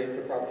want to raise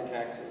the property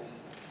taxes?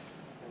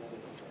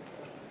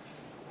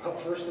 Well,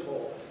 first of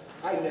all,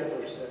 I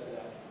never said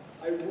that.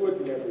 I would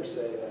never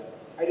say that.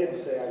 I didn't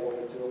say I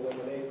wanted to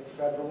eliminate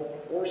federal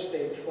or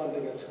state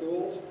funding of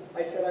schools.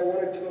 I said I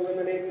wanted to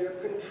eliminate their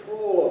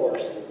control of our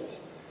schools.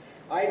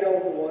 I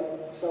don't want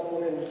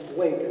someone in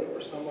Lincoln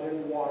or someone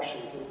in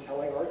Washington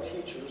telling our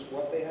teachers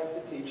what they have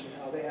to teach and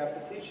how they have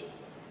to teach it.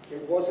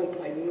 It wasn't,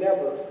 I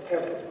never,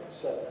 ever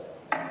said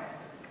that.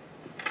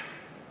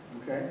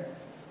 Okay.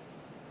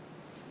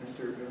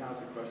 Mr.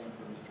 Neuhaus, a question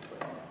for Mr.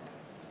 Quick.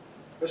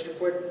 Mr.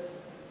 Quick,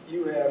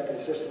 you have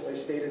consistently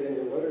stated in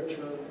your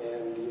literature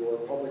and your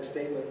public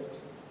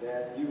statements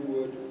that you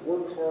would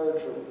work hard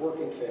for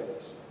working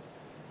families.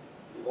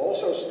 You've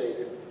also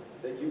stated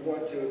that you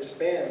want to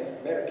expand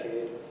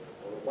Medicaid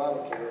or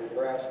Obamacare in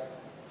Nebraska.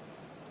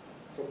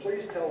 So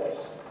please tell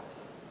us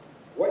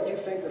what you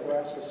think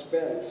Nebraska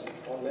spends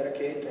on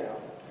Medicaid now,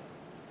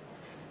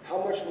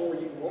 how much more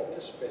you want to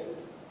spend,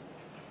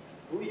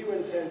 who you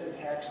intend to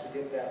tax to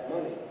get that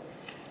money,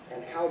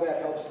 and how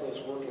that helps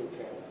those working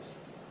families.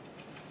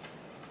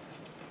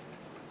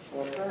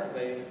 Well,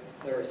 currently,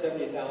 there are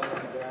 70,000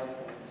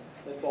 Nebraskans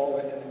that fall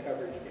within the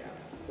coverage gap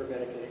for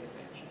Medicaid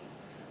expansion.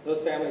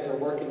 Those families are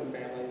working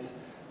families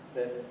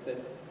that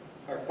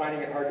are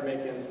finding it hard to make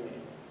ends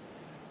meet.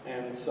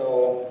 And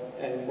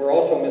we're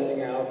also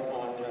missing out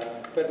on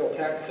federal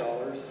tax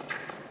dollars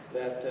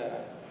that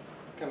that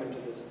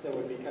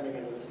would be coming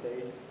into the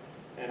state.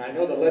 And I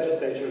know the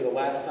legislature, the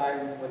last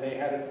time when they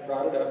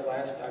brought it up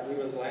I believe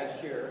it was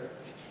last year,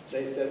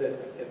 they said that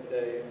if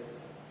the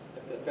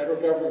federal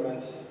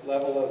government's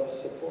level of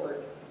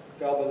support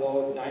fell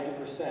below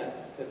 90%,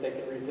 that they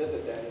could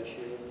revisit that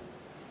issue,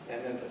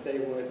 and then that they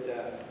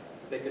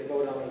could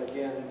vote on it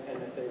again,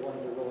 and if they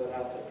wanted to rule it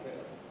out, they could.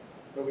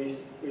 But we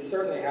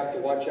certainly have to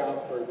watch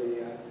out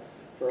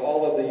for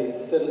all of the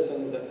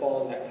citizens that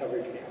fall in that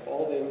coverage gap,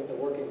 all the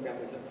working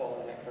families that fall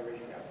in that coverage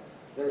gap.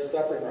 They're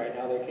suffering right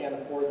now. They can't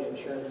afford the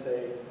insurance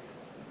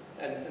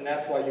and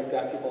that's why you've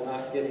got people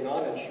not getting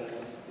on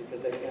insurance,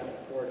 because they can't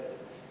afford it.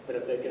 But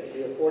if they could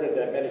be afforded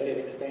that Medicaid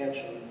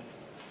expansion,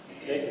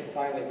 they could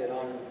finally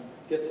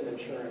get some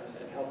insurance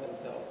and help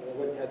themselves, and they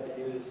wouldn't have to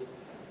use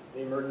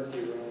the emergency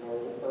room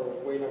or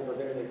wait on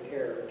preventative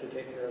care to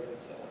take care of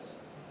themselves.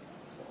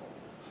 So.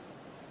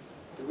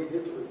 Do we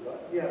get to rebut?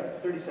 Yeah,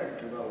 30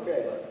 seconds rebuttal.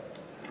 Okay.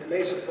 It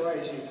may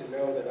surprise you to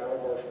know that out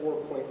of our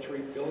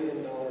 $4.3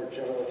 billion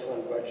general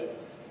fund budget,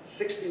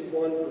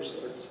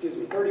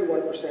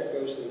 31%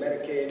 goes to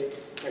Medicaid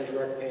and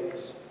direct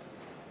payments.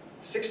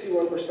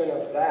 61%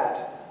 of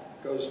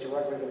that goes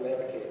directly to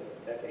Medicaid.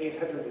 That's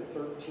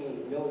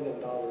 $813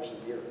 million a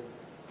year.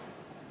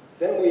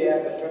 Then we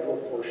add the federal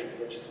portion,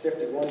 which is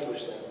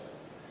 51%.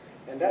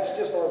 And that's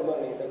just our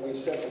money that we've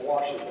sent to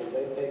Washington.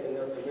 They've taken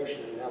their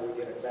commission, and now we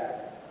get it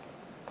back.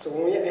 So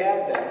when we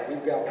add that,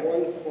 we've got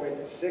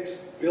 $1.6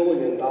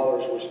 billion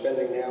we're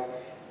spending now,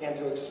 and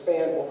to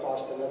expand will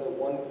cost another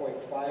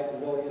 $1.5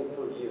 million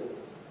per year.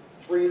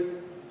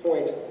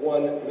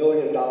 $3.1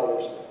 million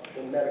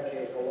in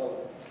Medicaid alone.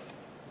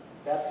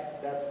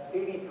 That's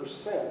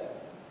 80%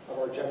 of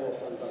our general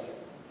fund budget.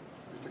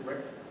 Mr.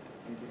 Gregg,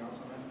 anything else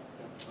on that?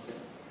 Okay.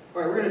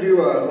 All right, we're going to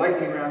do a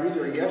lightning round. These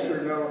are yes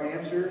or no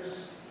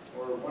answers,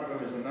 or one of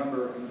them is a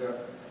number. And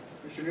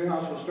Mr.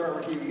 Neuhaus, we'll start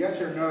with you.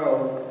 Yes or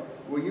no,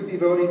 will you be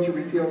voting to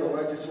repeal the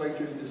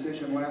legislature's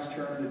decision last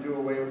term to do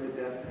away with the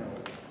death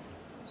penalty?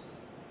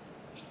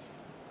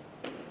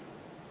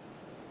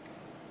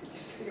 Did you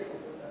say it?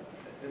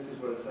 This is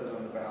what it says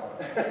on the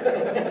ballot. I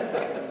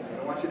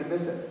don't want you to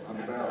miss it on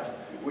the ballot.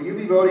 Will you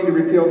be voting to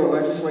repeal the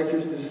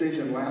legislature's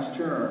decision last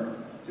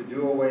term to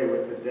do away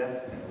with the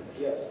death penalty?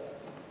 Yes.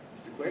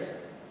 Mr. Quick?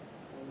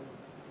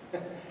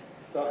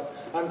 So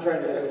I'm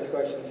trying to get this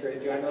question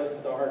straight too. I know this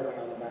is a hard one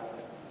on the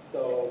ballot.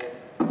 So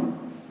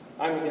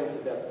I'm against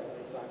the death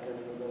penalty, so I'm going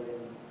to be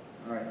voting.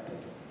 All right.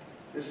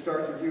 This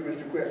starts with you,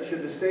 Mr. Quick.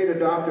 Should the state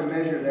adopt a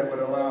measure that would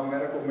allow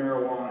medical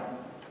marijuana?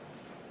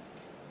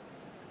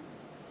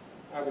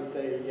 I would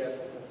say yes.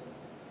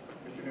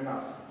 Mr.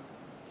 Neuhaus?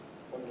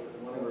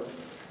 One word.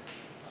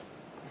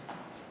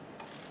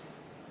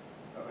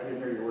 Oh, I didn't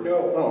hear your word. No.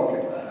 Oh,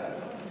 okay.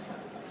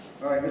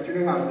 All right, Mr.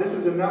 Neuhaus, this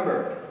is a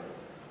number.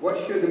 What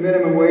should the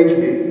minimum wage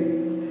be?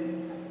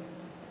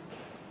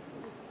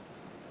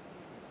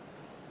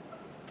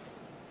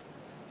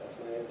 That's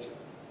my answer.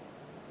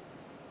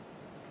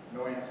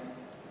 No answer.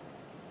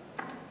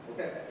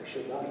 Okay. There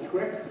should not be. Mr.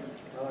 Quick?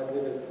 Well, I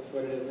believe it's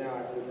what it is now.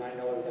 I believe 9 is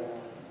now.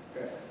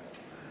 Okay.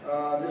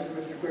 This is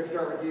Mr. Quick,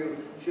 start with you.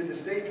 Should the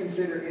state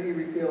consider any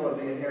repeal of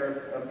the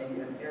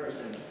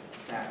inheritance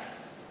tax?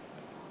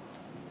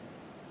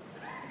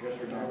 Yes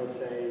or I no? would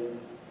say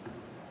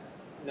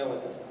no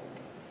at this time.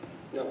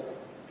 No.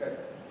 Okay.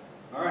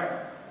 All right.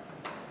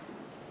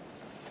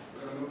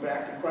 We're going to move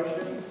back to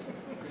questions.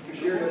 Mr.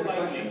 Shear has a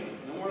question.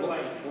 No more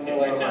lightning. No Take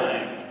more your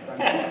lightning.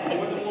 time.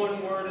 More than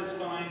one word is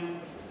fine.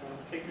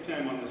 Take your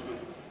time on this one.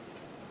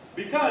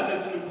 Because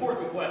it's an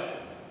important question.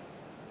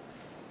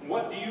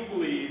 What do you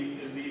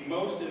believe is the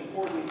most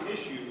important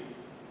issue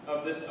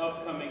of this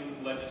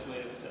upcoming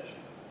legislative session?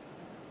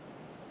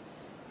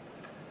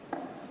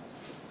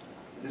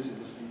 This is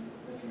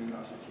Mr.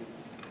 Neuhaus.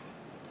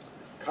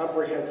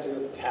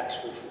 Comprehensive tax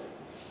reform.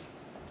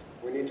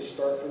 We need to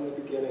start from the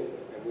beginning,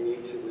 and we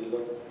need to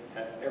relook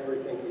at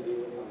everything we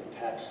do on the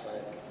tax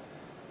side.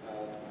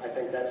 I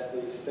think that's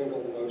the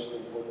single most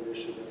important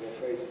issue that we'll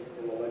face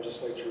in the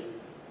legislature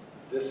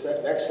this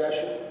next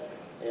session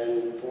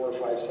and 4 or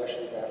 5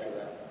 sessions after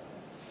that.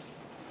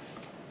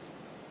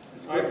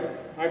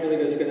 I believe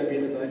it's going to be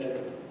the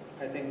budget.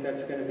 I think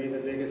that's going to be the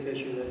biggest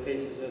issue that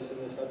faces us in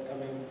this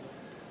upcoming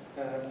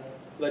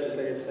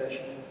legislative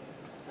session.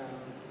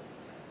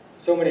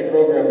 So many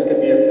programs can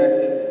be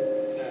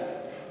affected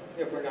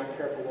if we're not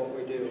careful what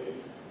we do,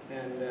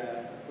 and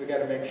we got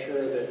to make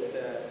sure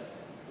that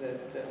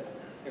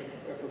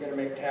if we're going to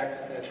make tax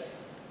cuts,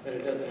 that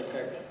it doesn't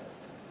affect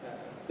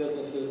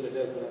businesses, it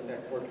doesn't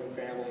affect working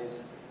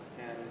families,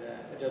 and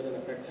it doesn't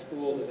affect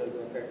schools, it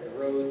doesn't affect the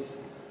roads,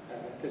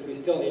 because we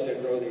still need to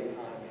grow the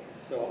economy.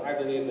 So I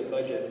believe the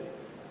budget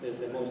is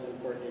the most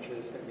important issue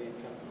that's going to be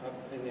up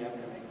in the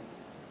upcoming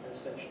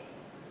session.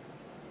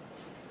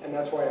 And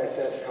that's why I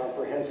said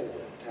comprehensive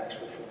tax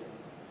reform.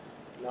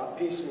 Not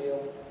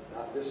piecemeal,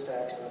 not this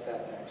tax, not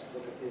that tax.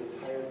 Look at the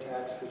entire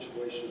tax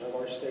situation of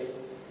our state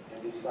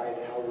and decide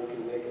how we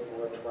can make it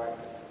more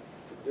attractive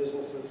to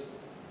businesses,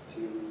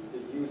 to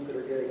the youth that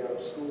are getting out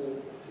of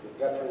school, to the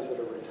veterans that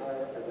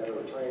are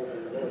retiring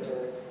from the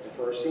military, and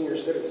for our senior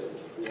citizens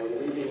who are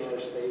leaving our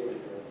state in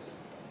droves.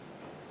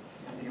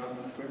 Anything else,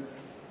 Mr. Quick?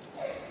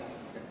 Okay.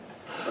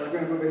 We're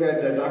going to move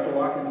ahead. Dr.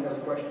 Watkins has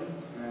a question,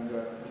 and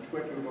Mr.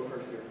 Quick, you will go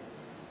first here.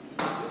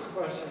 This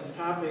question's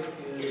topic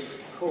is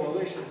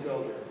coalition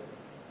builder.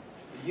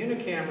 The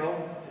unicameral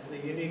is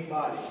a unique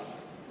body.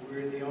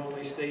 We're the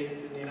only state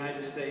in the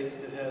United States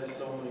that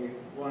has only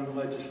one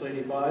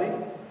legislative body.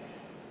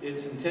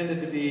 It's intended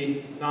to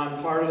be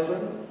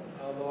nonpartisan,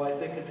 although I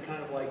think it's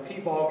kind of like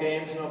T-ball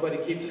games. Nobody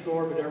keeps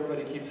score, but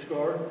everybody keeps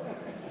score.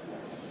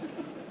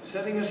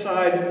 Setting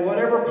aside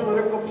whatever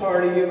political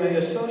party you may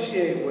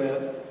associate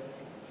with,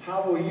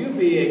 how will you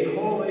be a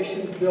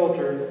coalition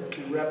builder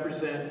to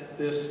represent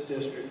this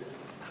district?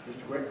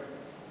 Mr. Quick?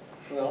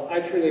 Well, I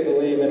truly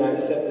believe, and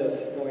I've said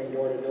this going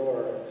door to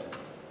door,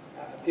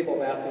 people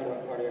have asked me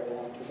what party I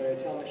belong to, but I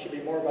tell them it should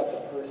be more about the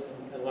person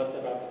and less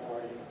about the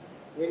party.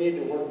 We need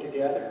to work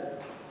together,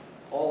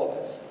 all of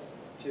us,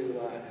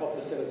 to help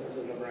the citizens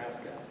of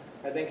Nebraska.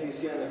 I think you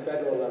see on the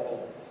federal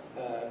level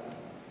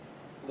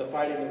the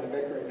fighting and the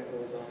bickering that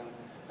goes on.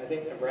 I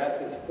think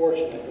Nebraska is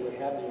fortunate that we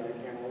have the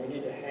unicameral. We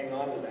need to hang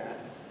on to that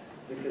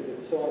because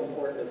it's so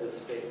important to this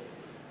state.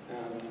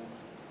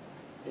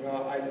 You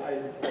know,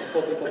 I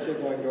told people too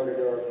going door to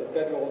door, if the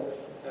federal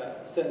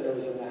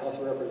senators in the House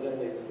of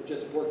Representatives would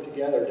just work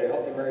together to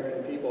help the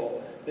American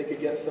people, they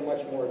could get so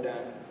much more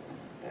done.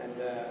 And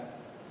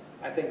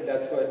I think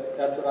that's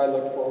what I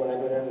look for when I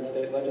go down to the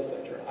state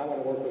legislature. I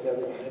want to work with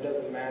everyone. It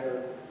doesn't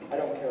matter. I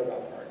don't care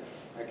about party.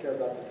 I care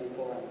about the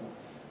people, and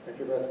I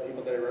care about the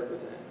people that I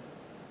represent.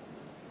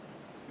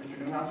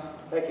 Mr. Neuhaus?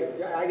 Thank you.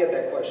 Yeah, I get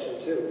that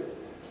question too.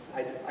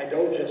 I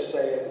don't just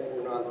say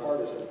we're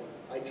nonpartisan.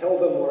 I tell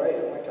them what I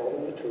am. I tell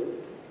them the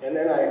truth. And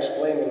then I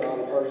explain the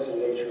nonpartisan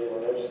nature of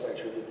our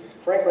legislature.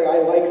 Frankly, I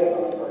like the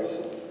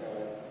nonpartisan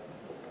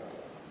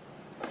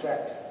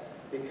effect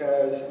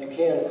because you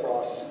can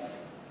cross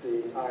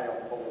the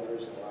aisle, although there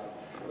isn't a aisle,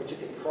 but you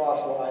can cross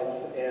lines,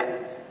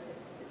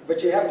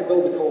 but you have to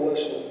build a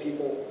coalition of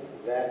people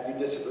that you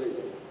disagree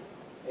with.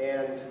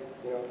 And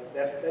you know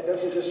that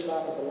doesn't just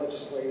stop at the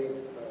legislative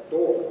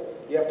door.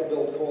 You have to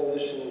build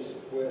coalitions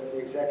with the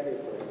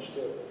executive branch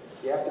too.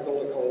 You have to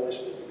build a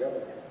coalition with the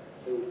governor,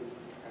 who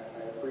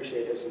I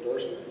appreciate his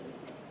endorsement.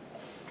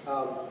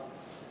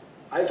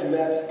 I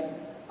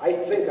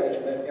think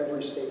I've met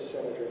every state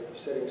senator,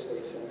 sitting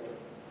state senator.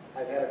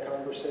 I've had a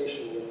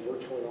conversation with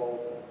virtually all of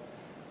them.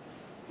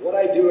 What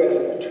I do as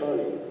an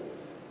attorney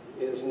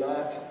is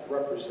not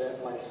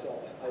represent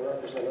myself. I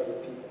represent other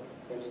people.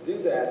 And to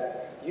do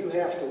that, you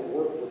have to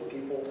work with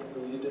people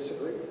who you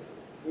disagree with.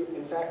 Who,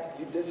 in fact,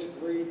 you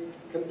disagree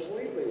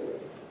completely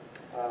with.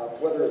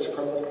 Whether it's a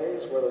criminal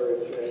case, whether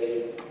it's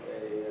a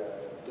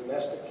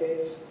domestic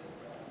case,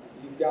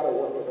 you've got to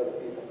work with other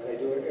people. And I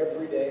do it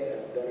every day,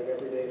 and I've done it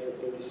every day for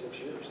 36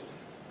 years.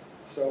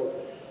 So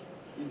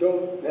you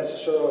don't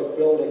necessarily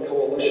build a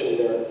coalition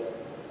there,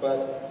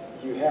 but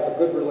you have a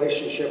good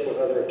relationship with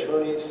other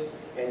attorneys,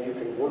 and you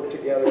can work together.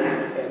 together,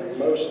 and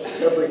most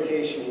every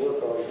case you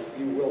work on,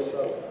 you will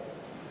settle.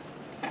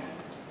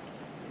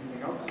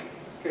 Anything else?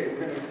 Okay,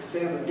 we're going to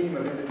stay on the theme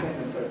of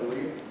independence, I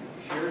believe.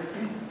 Mr. Shearer?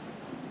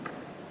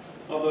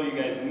 Although you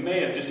guys may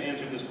have just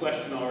answered this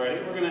question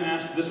already, we're going to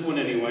ask this one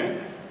anyway.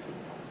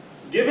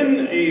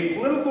 Given a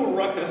political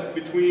ruckus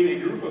between a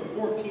group of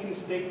 14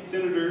 state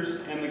senators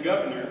and the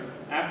governor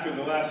after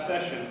the last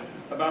session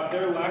about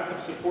their lack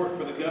of support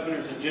for the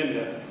governor's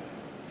agenda,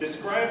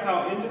 describe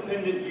how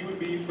independent you would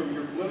be from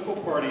your political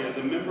party as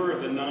a member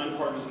of the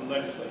nonpartisan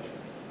legislature,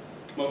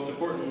 most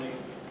importantly,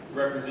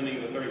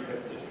 representing the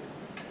 35th district.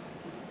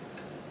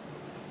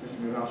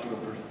 Mr. Neuhaus, you go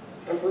first.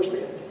 I'm first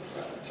again.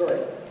 Sorry.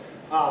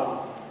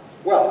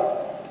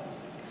 Well,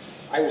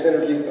 I was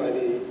interviewed by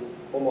the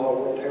Omaha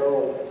World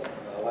Herald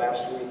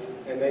last week,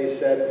 and they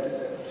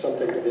said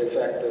something to the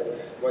effect of,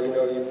 well, you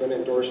know, you've been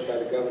endorsed by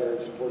the governor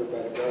and supported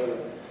by the governor.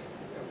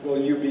 Will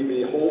you be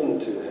beholden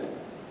to him?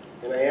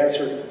 And I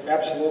answered,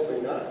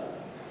 absolutely not.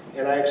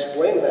 And I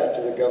explained that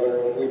to the governor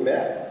when we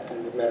met,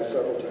 and we've met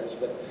several times,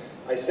 but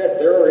I said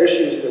there are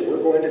issues that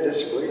we're going to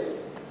disagree on.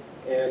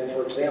 And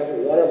for example,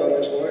 one of them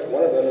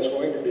is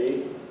going to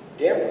be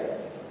gambling.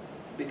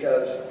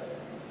 Because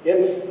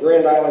in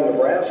Grand Island,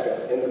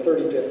 Nebraska, in the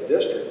 35th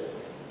district,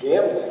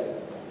 gambling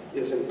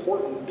is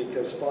important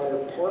because Fodder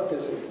Park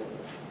is important.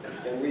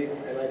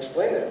 And I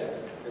explained that to him.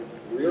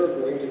 And we are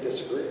going to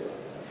disagree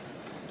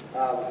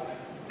about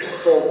that.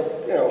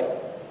 So, you know,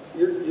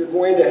 you're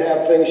going to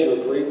have things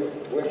you agree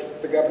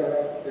with the governor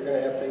on. You're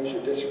going to have things you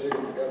disagree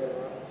with the governor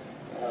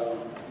on.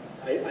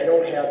 I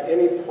don't have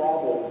any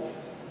problem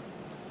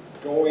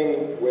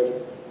going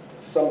with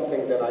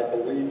something that I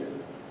believe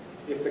in.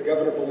 If the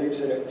governor believes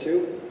in it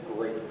too,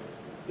 great.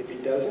 If he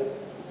doesn't,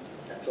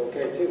 that's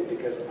okay too,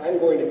 because I'm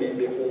going to be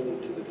beholden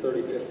to the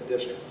 35th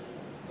district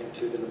and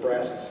to the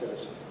Nebraska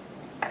citizen.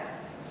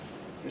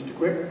 Mr.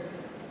 Quick?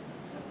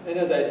 And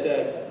as I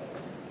said,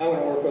 I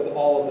want to work with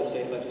all of the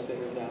state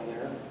legislators down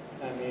there.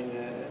 I mean,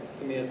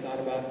 to me, it's not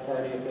about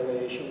party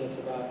affiliation. It's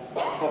about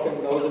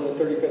helping those in the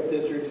 35th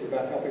district. It's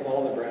about helping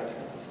all Nebraskans.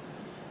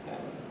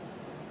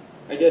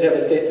 I did have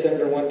a state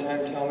senator one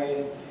time tell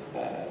me,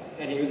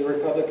 and he was a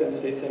Republican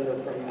state senator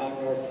from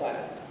out North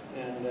Platte,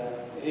 and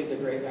he's a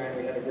great guy, and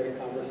we had a great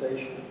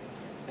conversation.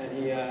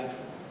 And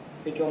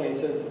he told me, he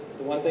says,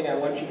 the one thing I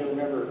want you to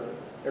remember,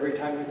 every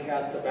time you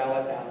cast a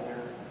ballot down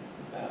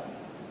there,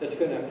 it's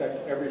going to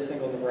affect every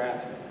single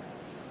Nebraskan.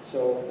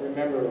 So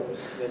remember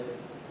that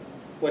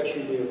what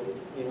you do,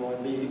 you know,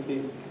 and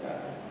be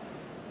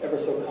ever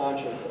so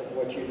conscious of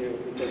what you do,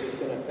 because it's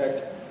going to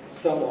affect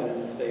someone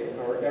in the state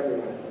or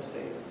everyone in the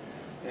state.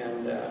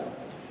 And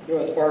you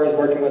know, as far as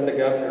working with the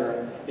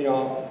governor, you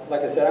know,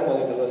 like I said, I'm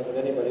willing to listen to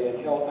anybody, and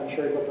I'm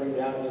sure he'll bring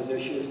down those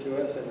issues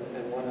to us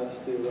and want us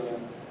to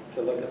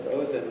look at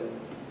those, and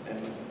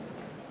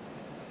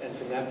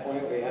from that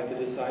point we have to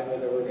decide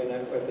whether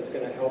if it's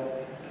going to help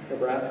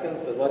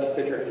Nebraskans. The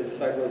legislature has to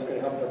decide whether it's going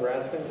to help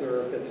Nebraskans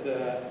or if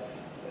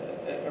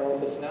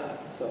it's not.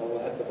 So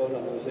we'll have to vote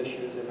on those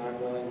issues, and I'm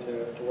willing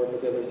to work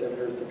with the other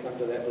senators to come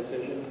to that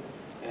decision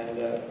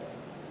and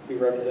be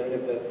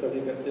representative of the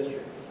 35th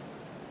district.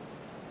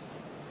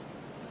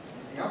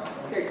 Anything else?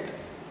 Okay.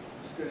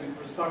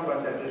 Let's talk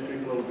about that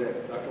district a little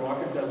bit. Dr.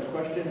 Watkins has a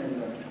question,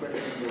 and Mr. Quick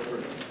can go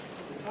first.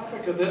 The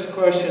topic of this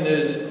question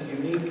is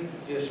unique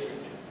district.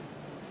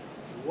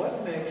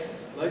 What makes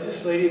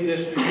legislative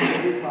district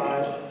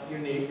 85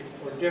 unique,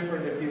 or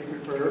different if you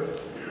prefer,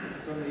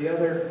 from the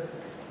other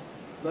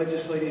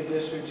legislative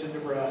districts in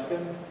Nebraska?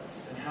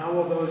 And how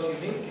will those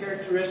unique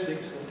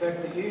characteristics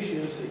affect the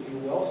issues that you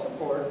will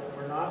support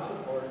or not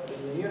support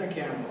in the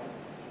unicameral?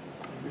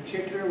 In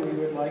particular, we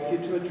would like you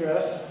to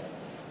address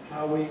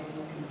how we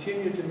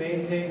continue to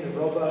maintain the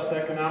robust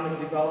economic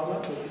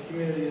development that the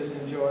community has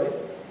enjoyed.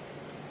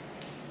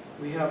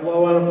 We have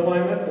low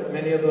unemployment, but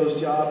many of those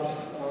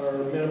jobs are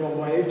minimum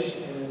wage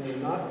and they're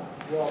not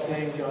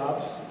well-paying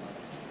jobs.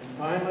 And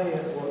finally,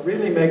 what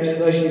really makes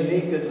us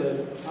unique as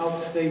an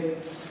outstate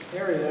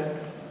area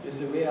is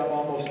that we have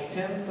almost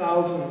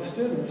 10,000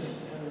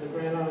 students in the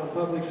Grand Island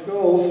Public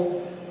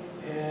Schools,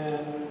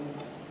 and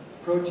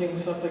approaching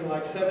something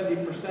like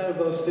 70% of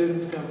those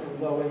students come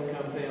from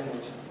low-income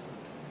families.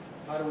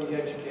 How do we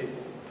educate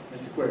them?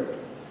 Mr. Quick?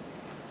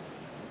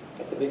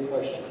 That's a big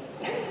question.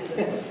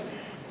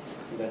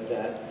 But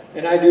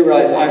and I do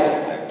realize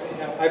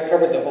I've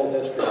covered the whole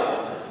district,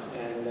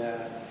 and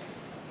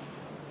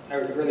I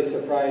was really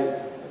surprised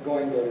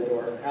going door to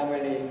door how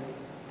many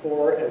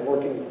poor and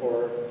working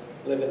poor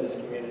live in this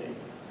community.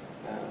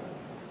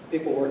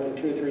 People working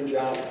 2 or 3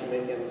 jobs to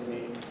make ends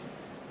meet,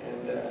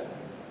 and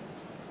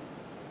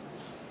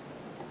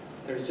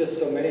there's just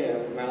so many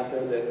of them out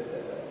there that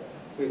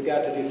we've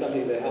got to do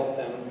something to help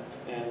them,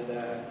 and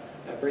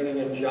bringing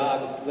in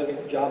jobs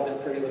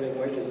at pretty living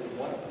wages is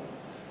one of them.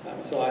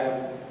 So I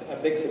am a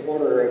big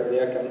supporter of the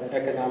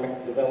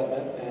economic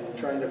development and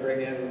trying to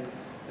bring in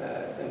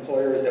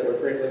employers that work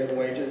great living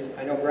wages.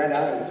 I know Grand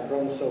Island has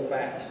grown so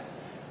fast.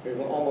 We've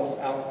almost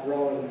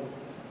outgrown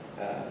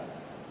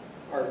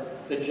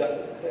the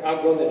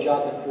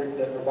job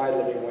that provide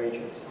living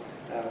wages.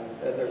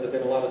 There's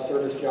been a lot of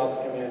service jobs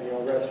come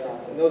in,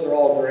 restaurants, and those are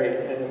all great,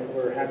 and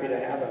we're happy to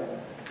have them.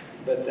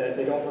 But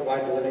they don't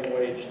provide the living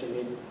wage to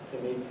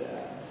meet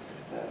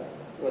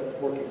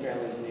what working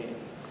families need.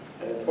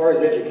 And as far as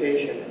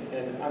education,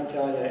 and I'm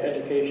telling you,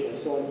 education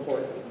is so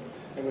important,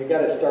 and we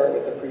got to start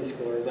with the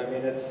preschoolers. I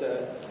mean, it's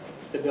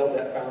to build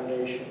that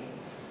foundation,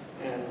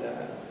 and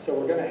so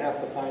we're going to have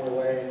to find a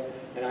way,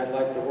 and I'd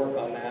like to work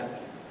on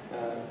that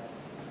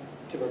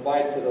to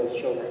provide for those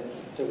children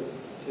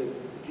to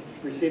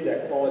receive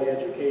that quality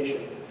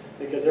education,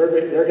 because they're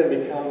going to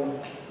become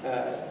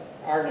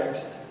our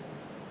next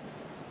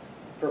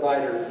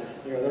providers.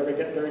 They're going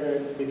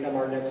to become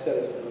our next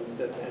citizens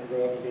and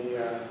grow up and be.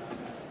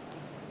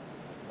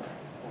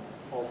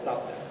 I'll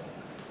stop there.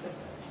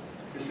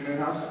 Mr.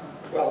 Neuhaus?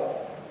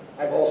 Well,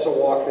 I've also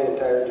walked the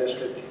entire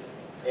district,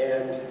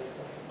 and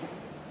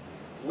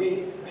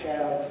we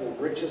have the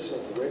richest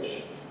of the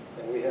rich,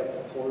 and we have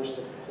the poorest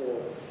of the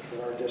poor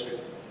in our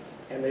district,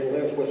 and they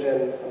live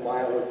within a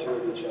mile or two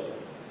of each other.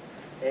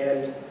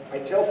 And I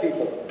tell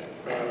people,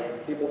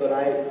 people that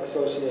I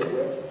associate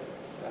with,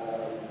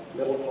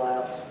 middle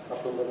class,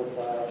 upper middle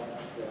class,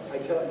 I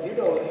tell you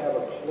don't have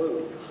a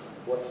clue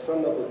what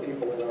some of the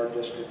people in our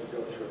district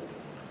go through.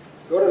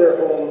 Go to their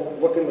home,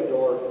 look in the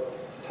door,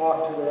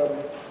 talk to them,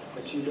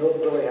 but you don't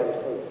really have a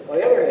clue. On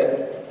the other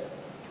hand,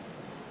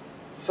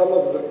 some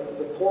of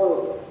the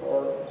poorer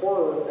or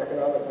poorer,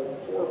 economically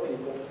poor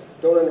people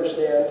don't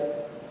understand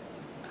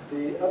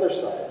the other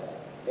side.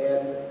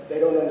 And they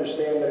don't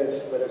understand that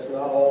it's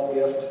not all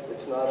gift,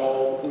 it's not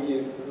all who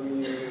you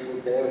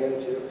were born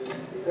into.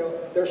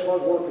 There's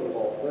hard work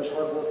involved. There's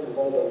hard work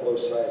involved on both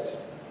sides.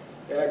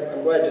 And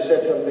I'm glad you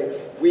said something.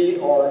 We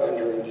are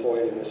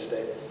underemployed in this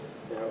state.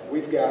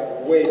 We've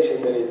got way too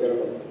many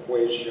minimum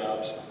wage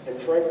jobs. And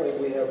frankly,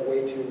 we have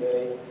way too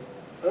many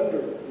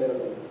under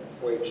minimum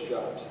wage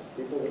jobs.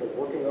 People that are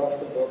working off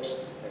the books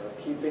and are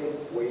keeping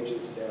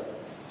wages down.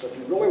 So if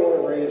you really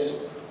want to raise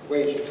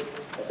wages,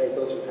 I think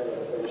those are kind of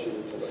the things you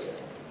need to look at.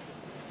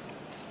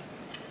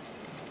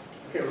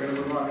 Okay, we're going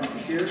to move on to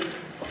Shear.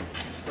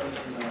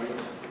 Question,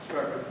 let's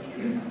start with Mr.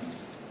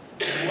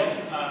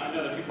 Neuhaus. Well,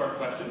 another two-part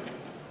question.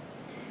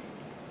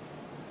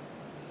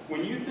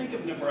 When you think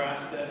of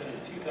Nebraska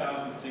in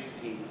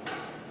 2016,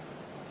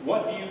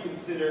 what do you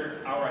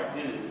consider our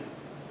identity?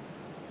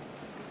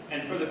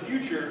 And for the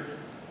future,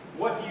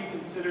 what do you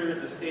consider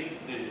the state's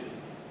vision?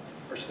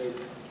 Our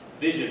state's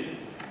vision.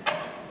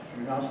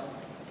 Mr. Neuhaus?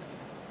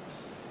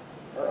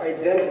 Our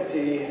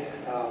identity,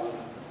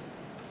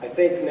 I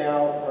think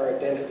now our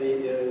identity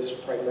is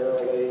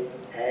primarily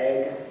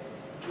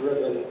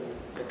ag-driven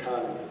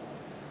economy.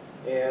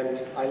 And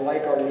I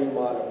like our new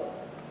motto,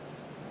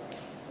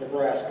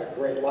 Nebraska,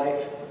 great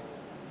life,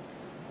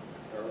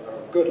 or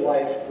good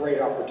life, great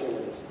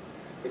opportunities.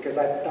 Because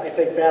I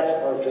think that's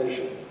our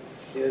vision,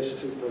 is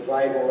to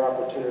provide more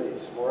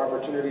opportunities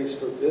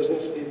for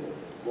business people,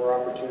 more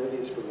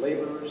opportunities for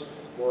laborers,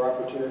 more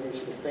opportunities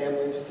for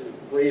families to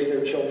raise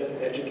their children,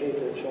 educate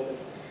their children.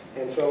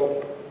 And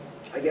so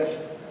I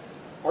guess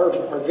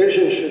our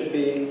vision should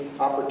be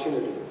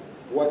opportunity.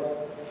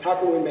 How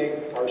can we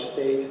make our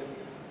state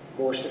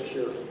more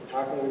secure?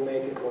 How can we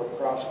make it more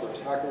prosperous?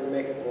 How can we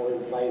make it more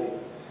inviting?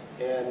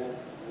 And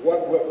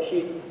what will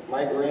keep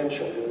my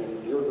grandchildren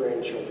and your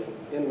grandchildren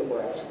in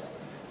Nebraska?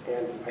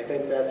 And I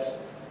think that's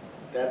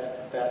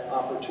that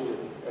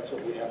opportunity. That's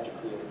what we have to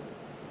create.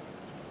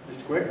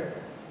 Mr. Quick?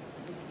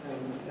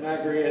 And I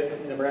agree,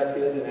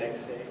 Nebraska is an ag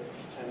state.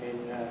 I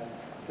mean,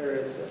 there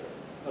is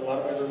a lot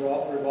of it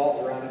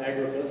revolves around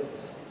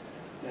agribusiness.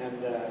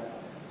 And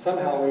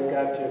somehow we've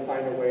got to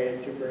find a way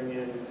to bring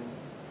in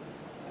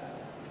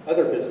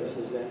other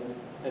businesses in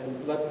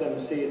and let them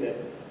see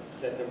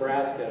that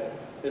Nebraska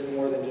is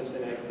more than just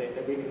an ag state,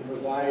 that we can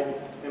provide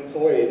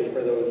employees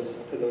for those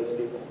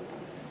people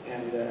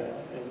and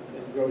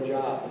grow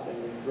jobs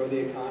and grow the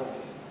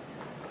economy.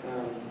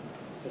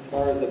 As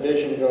far as the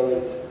vision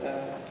goes,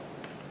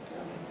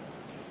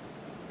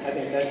 I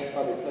think that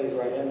probably plays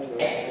right into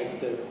it,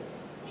 is to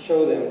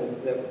show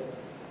them that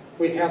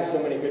we have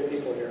so many good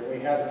people here. We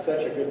have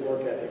such a good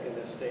work ethic in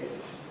this state.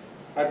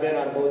 I've been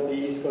on both the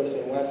East Coast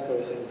and West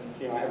Coast,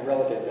 and I have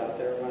relatives out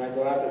there. When I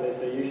go out there, they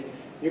say,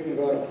 you can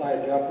go and apply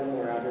a job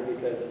anywhere out here,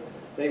 because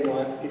they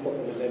want people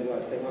from the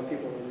Midwest. They want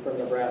people from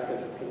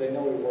Nebraska, because they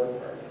know we work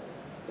hard.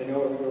 They know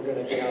we're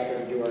going to get out there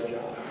and do our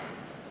jobs.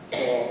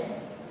 So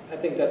I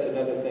think that's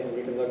another thing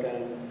we can look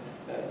at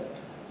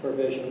for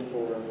vision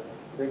for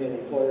bringing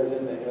employers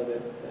in. They know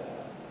that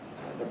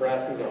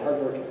Nebraskans are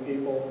hardworking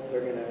people.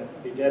 They're going to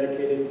be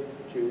dedicated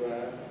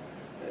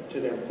to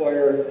their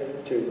employer,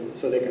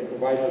 so they can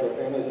provide for their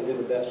families and do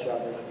the best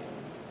job they can.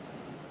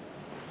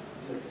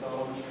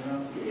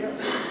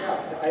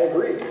 Yeah, I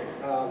agree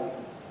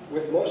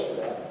with most of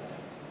that.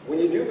 When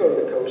you do go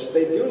to the coast,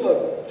 they do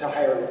love to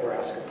hire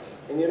Nebraskans.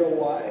 And you know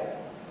why?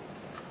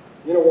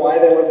 You know why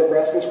they love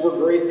Nebraskans? We're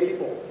great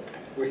people.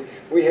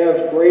 We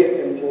have great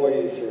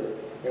employees here,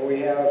 and we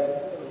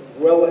have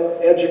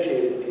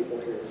well-educated people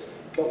here.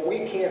 But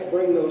we can't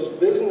bring those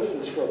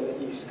businesses from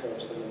the East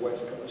Coast and the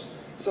West Coast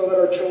so that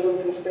our children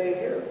can stay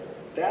here.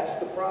 That's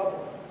the problem.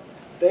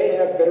 They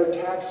have better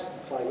tax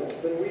climates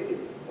than we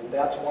do, and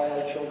that's why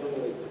our children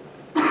leave.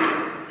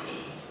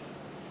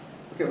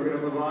 Okay, we're going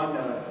to move on.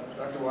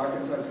 Dr.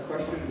 Watkins has a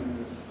question, and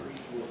the first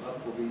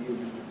up will be you,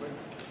 Mr. Quick.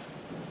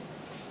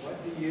 What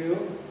do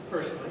you,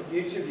 personally,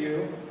 each of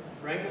you,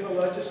 rank in the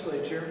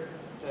legislature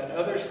that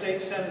other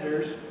state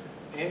senators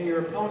and your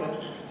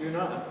opponent do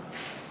not?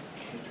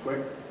 Mr.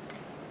 Quick.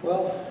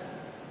 Well,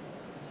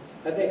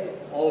 I think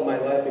all of my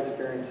life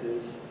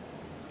experiences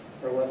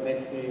are what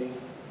makes me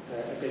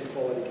a good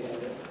quality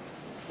candidate.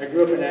 I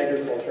grew up in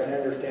agriculture. I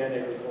understand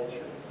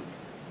agriculture.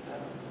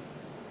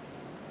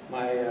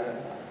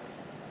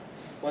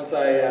 Once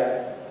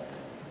I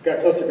got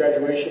close to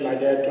graduation, my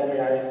dad told me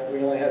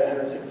we only had a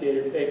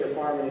 168-acre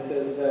farm, and he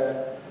says,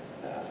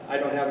 I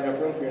don't have enough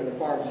room for you on the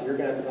farm, so you're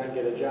going to have to go and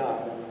get a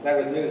job. And that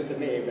was news to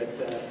me,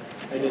 but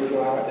I did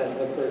go out and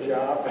look for a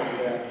job,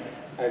 and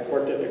I've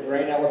worked at the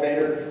grain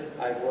elevators,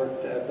 I've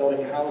worked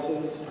building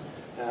houses,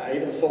 I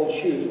even sold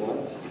shoes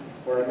once,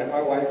 where I met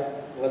my wife,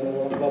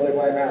 lovely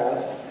wife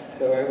Alice,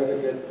 so it was a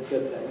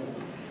good thing.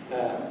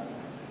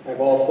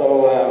 I've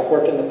also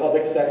worked in the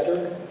public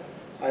sector.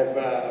 I've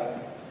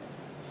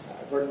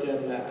worked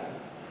in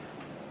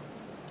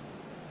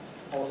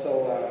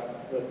also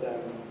with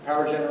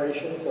power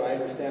generation, so I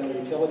understand the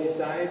utility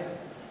side.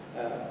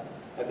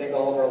 I think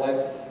all of our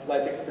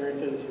life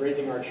experiences,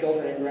 raising our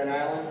children in Grand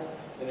Island,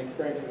 and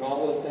experiencing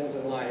all those things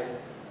in life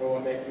will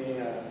make me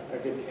a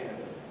good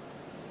candidate.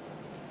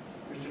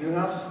 Mr.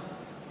 Neuhaus?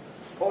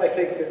 Well, I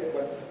think that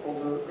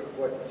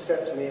what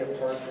sets me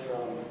apart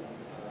from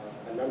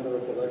a number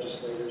of the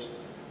legislators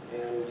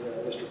and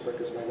Mr. Quick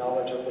is my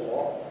knowledge of the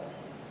law.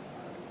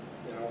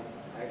 You know,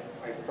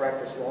 I've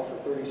practiced law for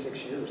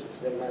 36 years. It's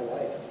been my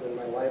life. It's been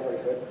my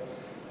livelihood.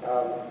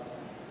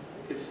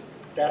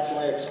 That's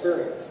my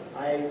experience.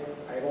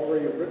 I've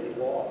already written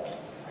laws.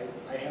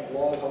 I have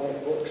laws on the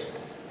books.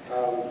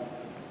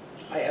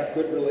 I have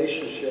good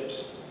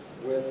relationships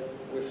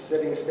with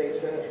sitting state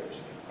senators.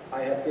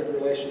 I have good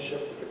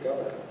relationship with the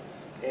governor.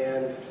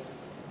 And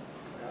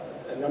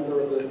a number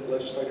of the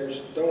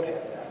legislators don't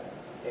have that.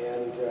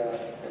 And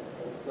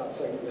I'm not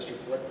saying that Mr.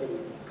 Quick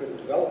couldn't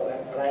develop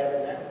that, but I have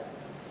it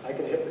now. I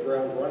can hit the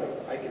ground running.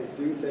 I can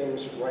do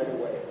things right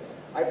away.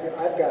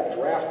 I've got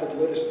drafted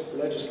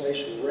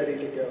legislation ready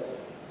to go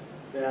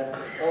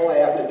that all I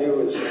have to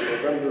do is on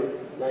November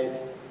 9th,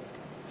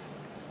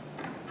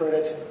 print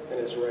it, and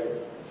it's ready.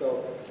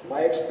 So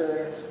my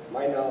experience,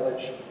 my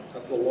knowledge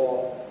of the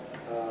law,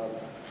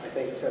 I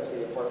think sets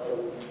me apart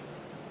from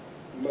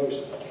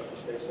most of the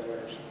state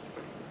senators.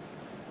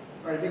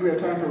 All right, I think we have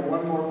time for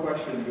one more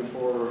question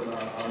before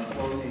our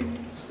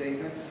closing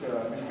statements.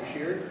 Mr.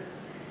 Sheard?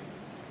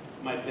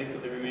 Might think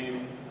of the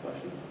remaining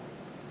questions.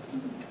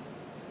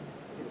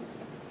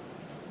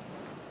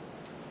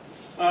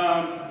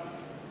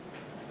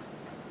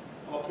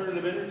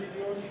 Alternative energy,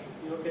 George?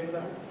 You okay with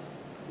that one?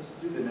 Let's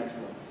do the next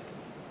one.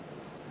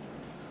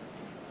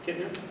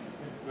 Kittner?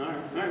 All right,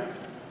 all right.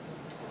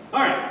 All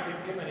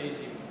right. Give an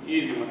easy one.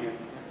 Easy one here,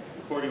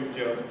 according to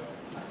Joe.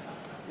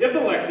 If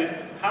elected,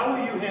 how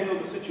will you handle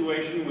the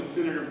situation with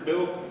Senator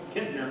Bill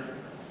Kittner,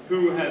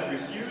 who has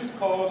refused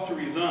calls to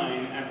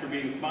resign after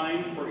being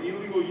fined for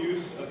illegal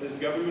use of his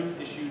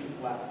government-issued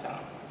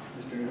laptop?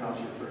 Mr. Neuhaus,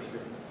 you're first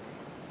here.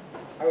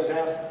 I was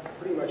asked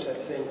pretty much that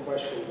same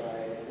question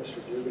by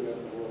Mr. Dugan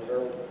of the World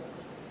Herald.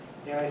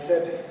 And I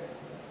said,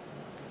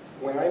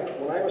 when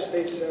I'm a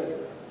state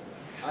senator,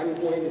 I'm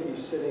going to be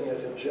sitting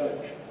as a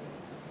judge,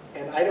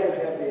 and I don't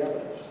have the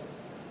evidence.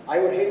 I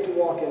would hate to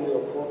walk into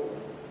a courtroom,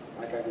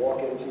 like I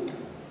walk into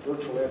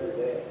virtually every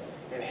day,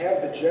 and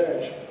have the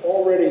judge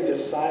already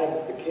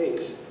decide the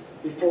case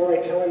before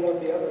I tell him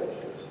what the evidence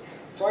is.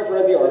 So I've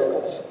read the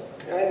articles,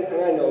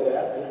 and I know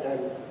that,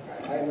 and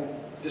I'm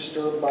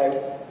disturbed by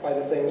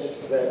the things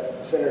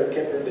that Senator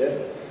Kittner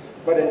did.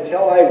 But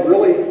until I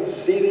really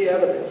see the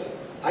evidence,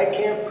 I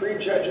can't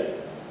prejudge it.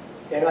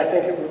 And I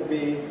think it would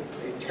be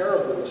a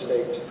terrible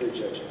mistake to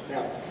prejudge it.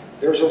 Now,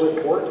 there's a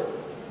report.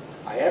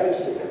 I haven't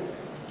seen it.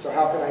 So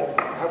how can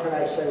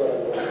I say what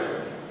I'm going to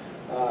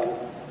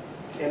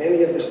do? And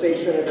any of the state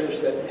senators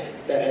that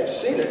have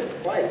seen it,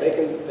 fine, they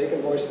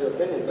can voice their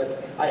opinion,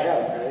 but I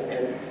haven't.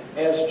 And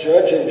as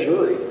judge and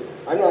jury,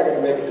 I'm not going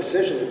to make a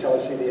decision until I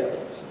see the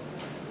evidence.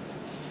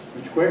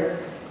 Mr. Quick?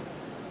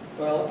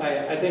 Well,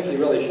 I think he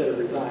really should have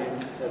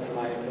resigned. That's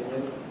my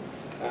opinion.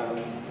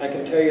 I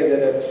can tell you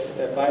that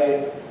if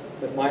I,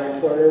 with my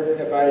employer,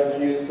 if I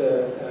had used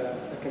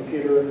a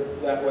computer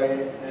that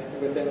way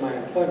within my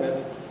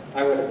employment,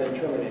 I would have been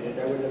terminated.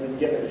 I wouldn't have been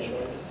given a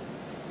choice.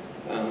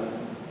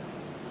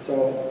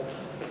 So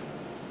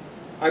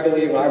I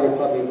believe I would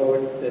probably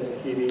vote that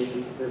he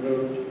be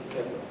removed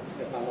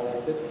if I'm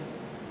elected.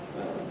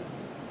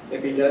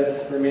 If he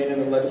does remain in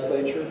the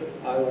legislature,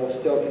 I will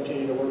still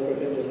continue to work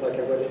with him just like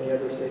I would any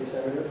other state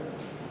senator.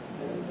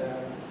 And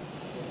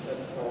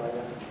that's all I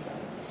got.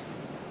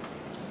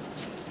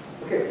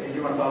 Okay, did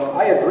you want to follow up?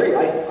 I agree.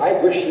 I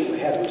wish he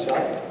had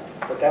resigned,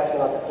 but that's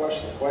not the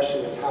question. The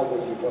question is how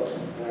will you vote?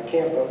 And I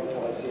can't vote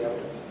until I see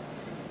evidence.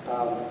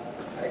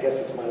 I I guess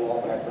it's my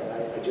law background.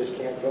 I just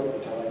can't vote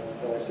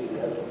until I see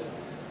the evidence.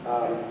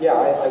 Yeah,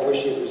 I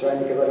wish he had resigned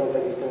because I don't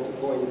think he's going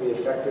to be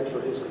effective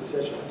for his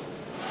constituents.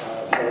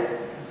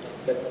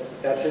 But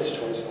that's his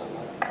choice, not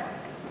mine.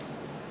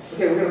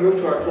 Okay, we're going to move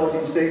to our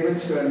closing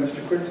statements.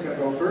 Mr. Quick's going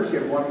to go first. You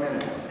have 1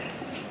 minute.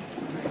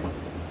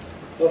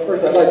 Well,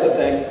 first, I'd like to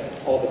thank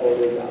all the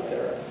voters out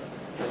there.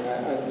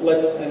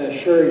 And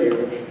assure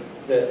you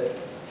that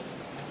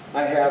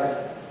I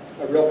have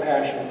a real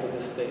passion for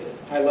this state.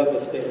 I love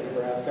the state of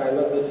Nebraska. I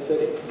love this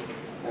city.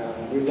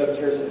 We've lived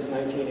here since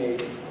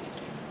 1980.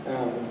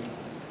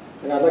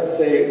 And I'd like to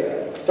say,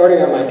 we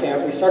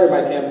started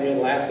my campaign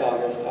last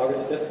August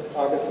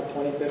of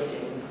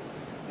 2015.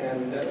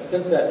 And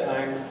since that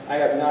time, I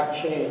have not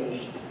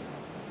changed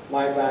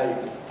my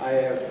values. I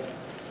have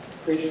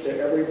preached to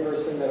every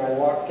person that I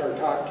walked or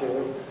talked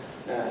to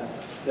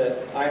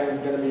that I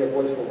am going to be a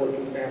voice for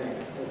working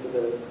families for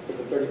the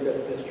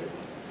 35th district.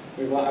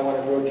 I want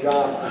to grow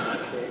jobs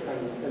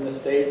in the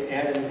state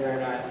and in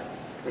Grand Island.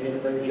 We need to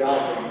bring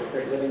jobs in to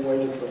create living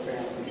wages for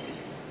families.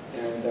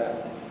 And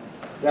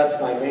that's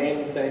my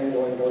main thing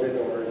going door to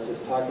door, is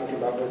just talking to you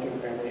about working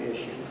family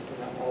issues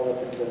and all the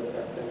things that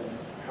affect them and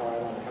how I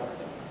want to help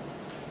them.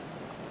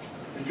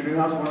 Mr.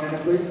 Neuhaus, 1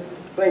 minute, please.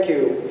 Thank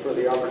you for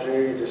the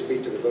opportunity to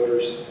speak to the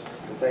voters,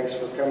 and thanks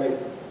for coming.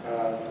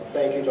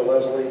 Thank you to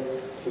Leslie,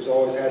 who's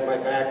always had my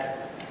back.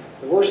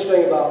 The worst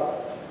thing about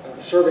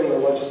serving the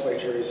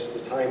legislature is the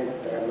time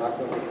that I'm not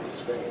going to get to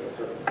spend with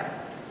her.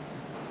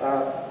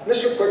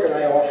 Mr. Quick and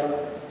I offer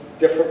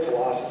different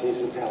philosophies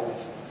and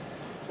talents,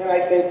 and I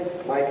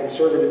think my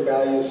conservative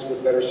values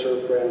would better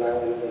serve Grand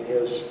Island than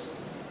his.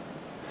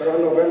 But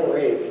on November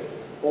 8th,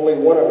 only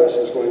one of us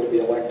is going to be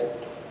elected.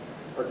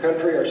 Our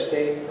country, our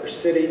state, our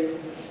city,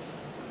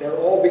 they're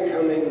all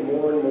becoming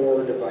more and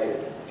more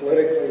divided,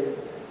 politically,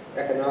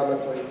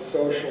 economically,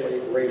 socially,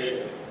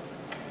 racially.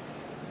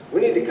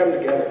 We need to come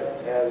together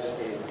as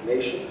a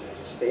nation, as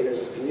a state,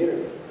 as a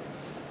community,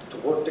 to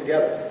work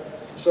together.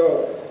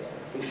 So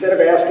instead of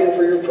asking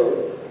for your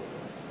vote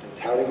and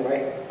touting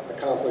my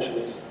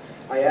accomplishments,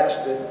 I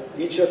ask that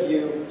each of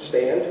you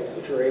stand,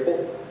 if you're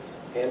able,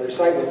 and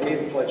recite with me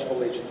the Pledge of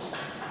Allegiance.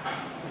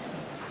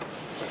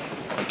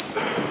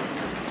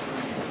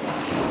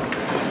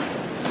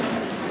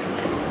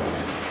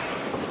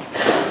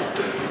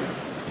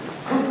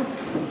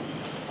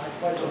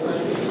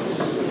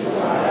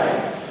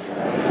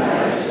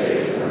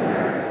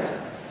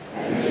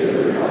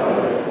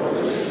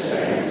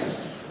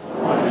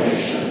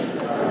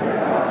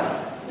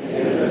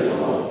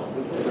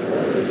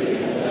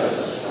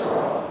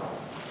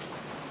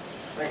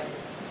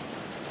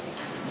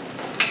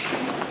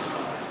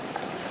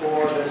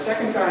 For the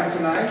second time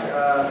tonight,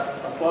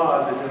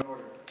 applause is in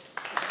order.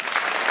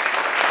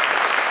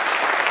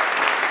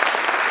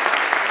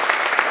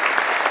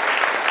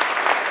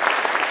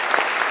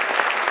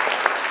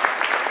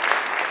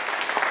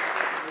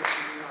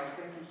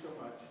 Thank you so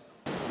much.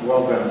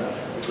 Well done.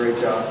 Great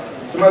job.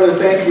 Some other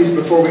thank yous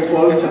before we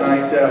close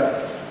tonight.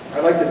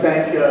 I'd like to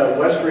thank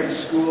Westridge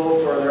School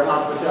for their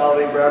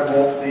hospitality. Brad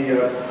Wolf,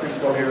 the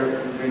principal here,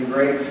 has been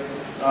great.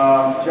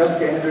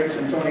 Jessica Hendricks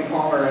and Tony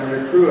Palmer and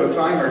their crew of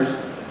timers,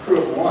 crew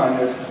of one,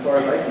 as far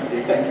as I can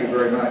see. Thank you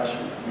very much.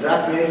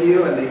 Zach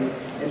Mayhew and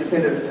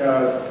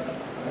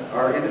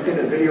our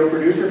independent video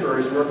producer for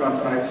his work on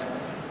tonight's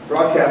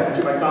broadcast. And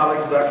to my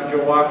colleagues, Dr.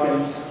 Joe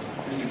Watkins,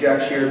 Mr.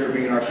 Jack Shear for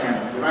being our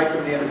panel. Good night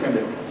from the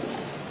Independent.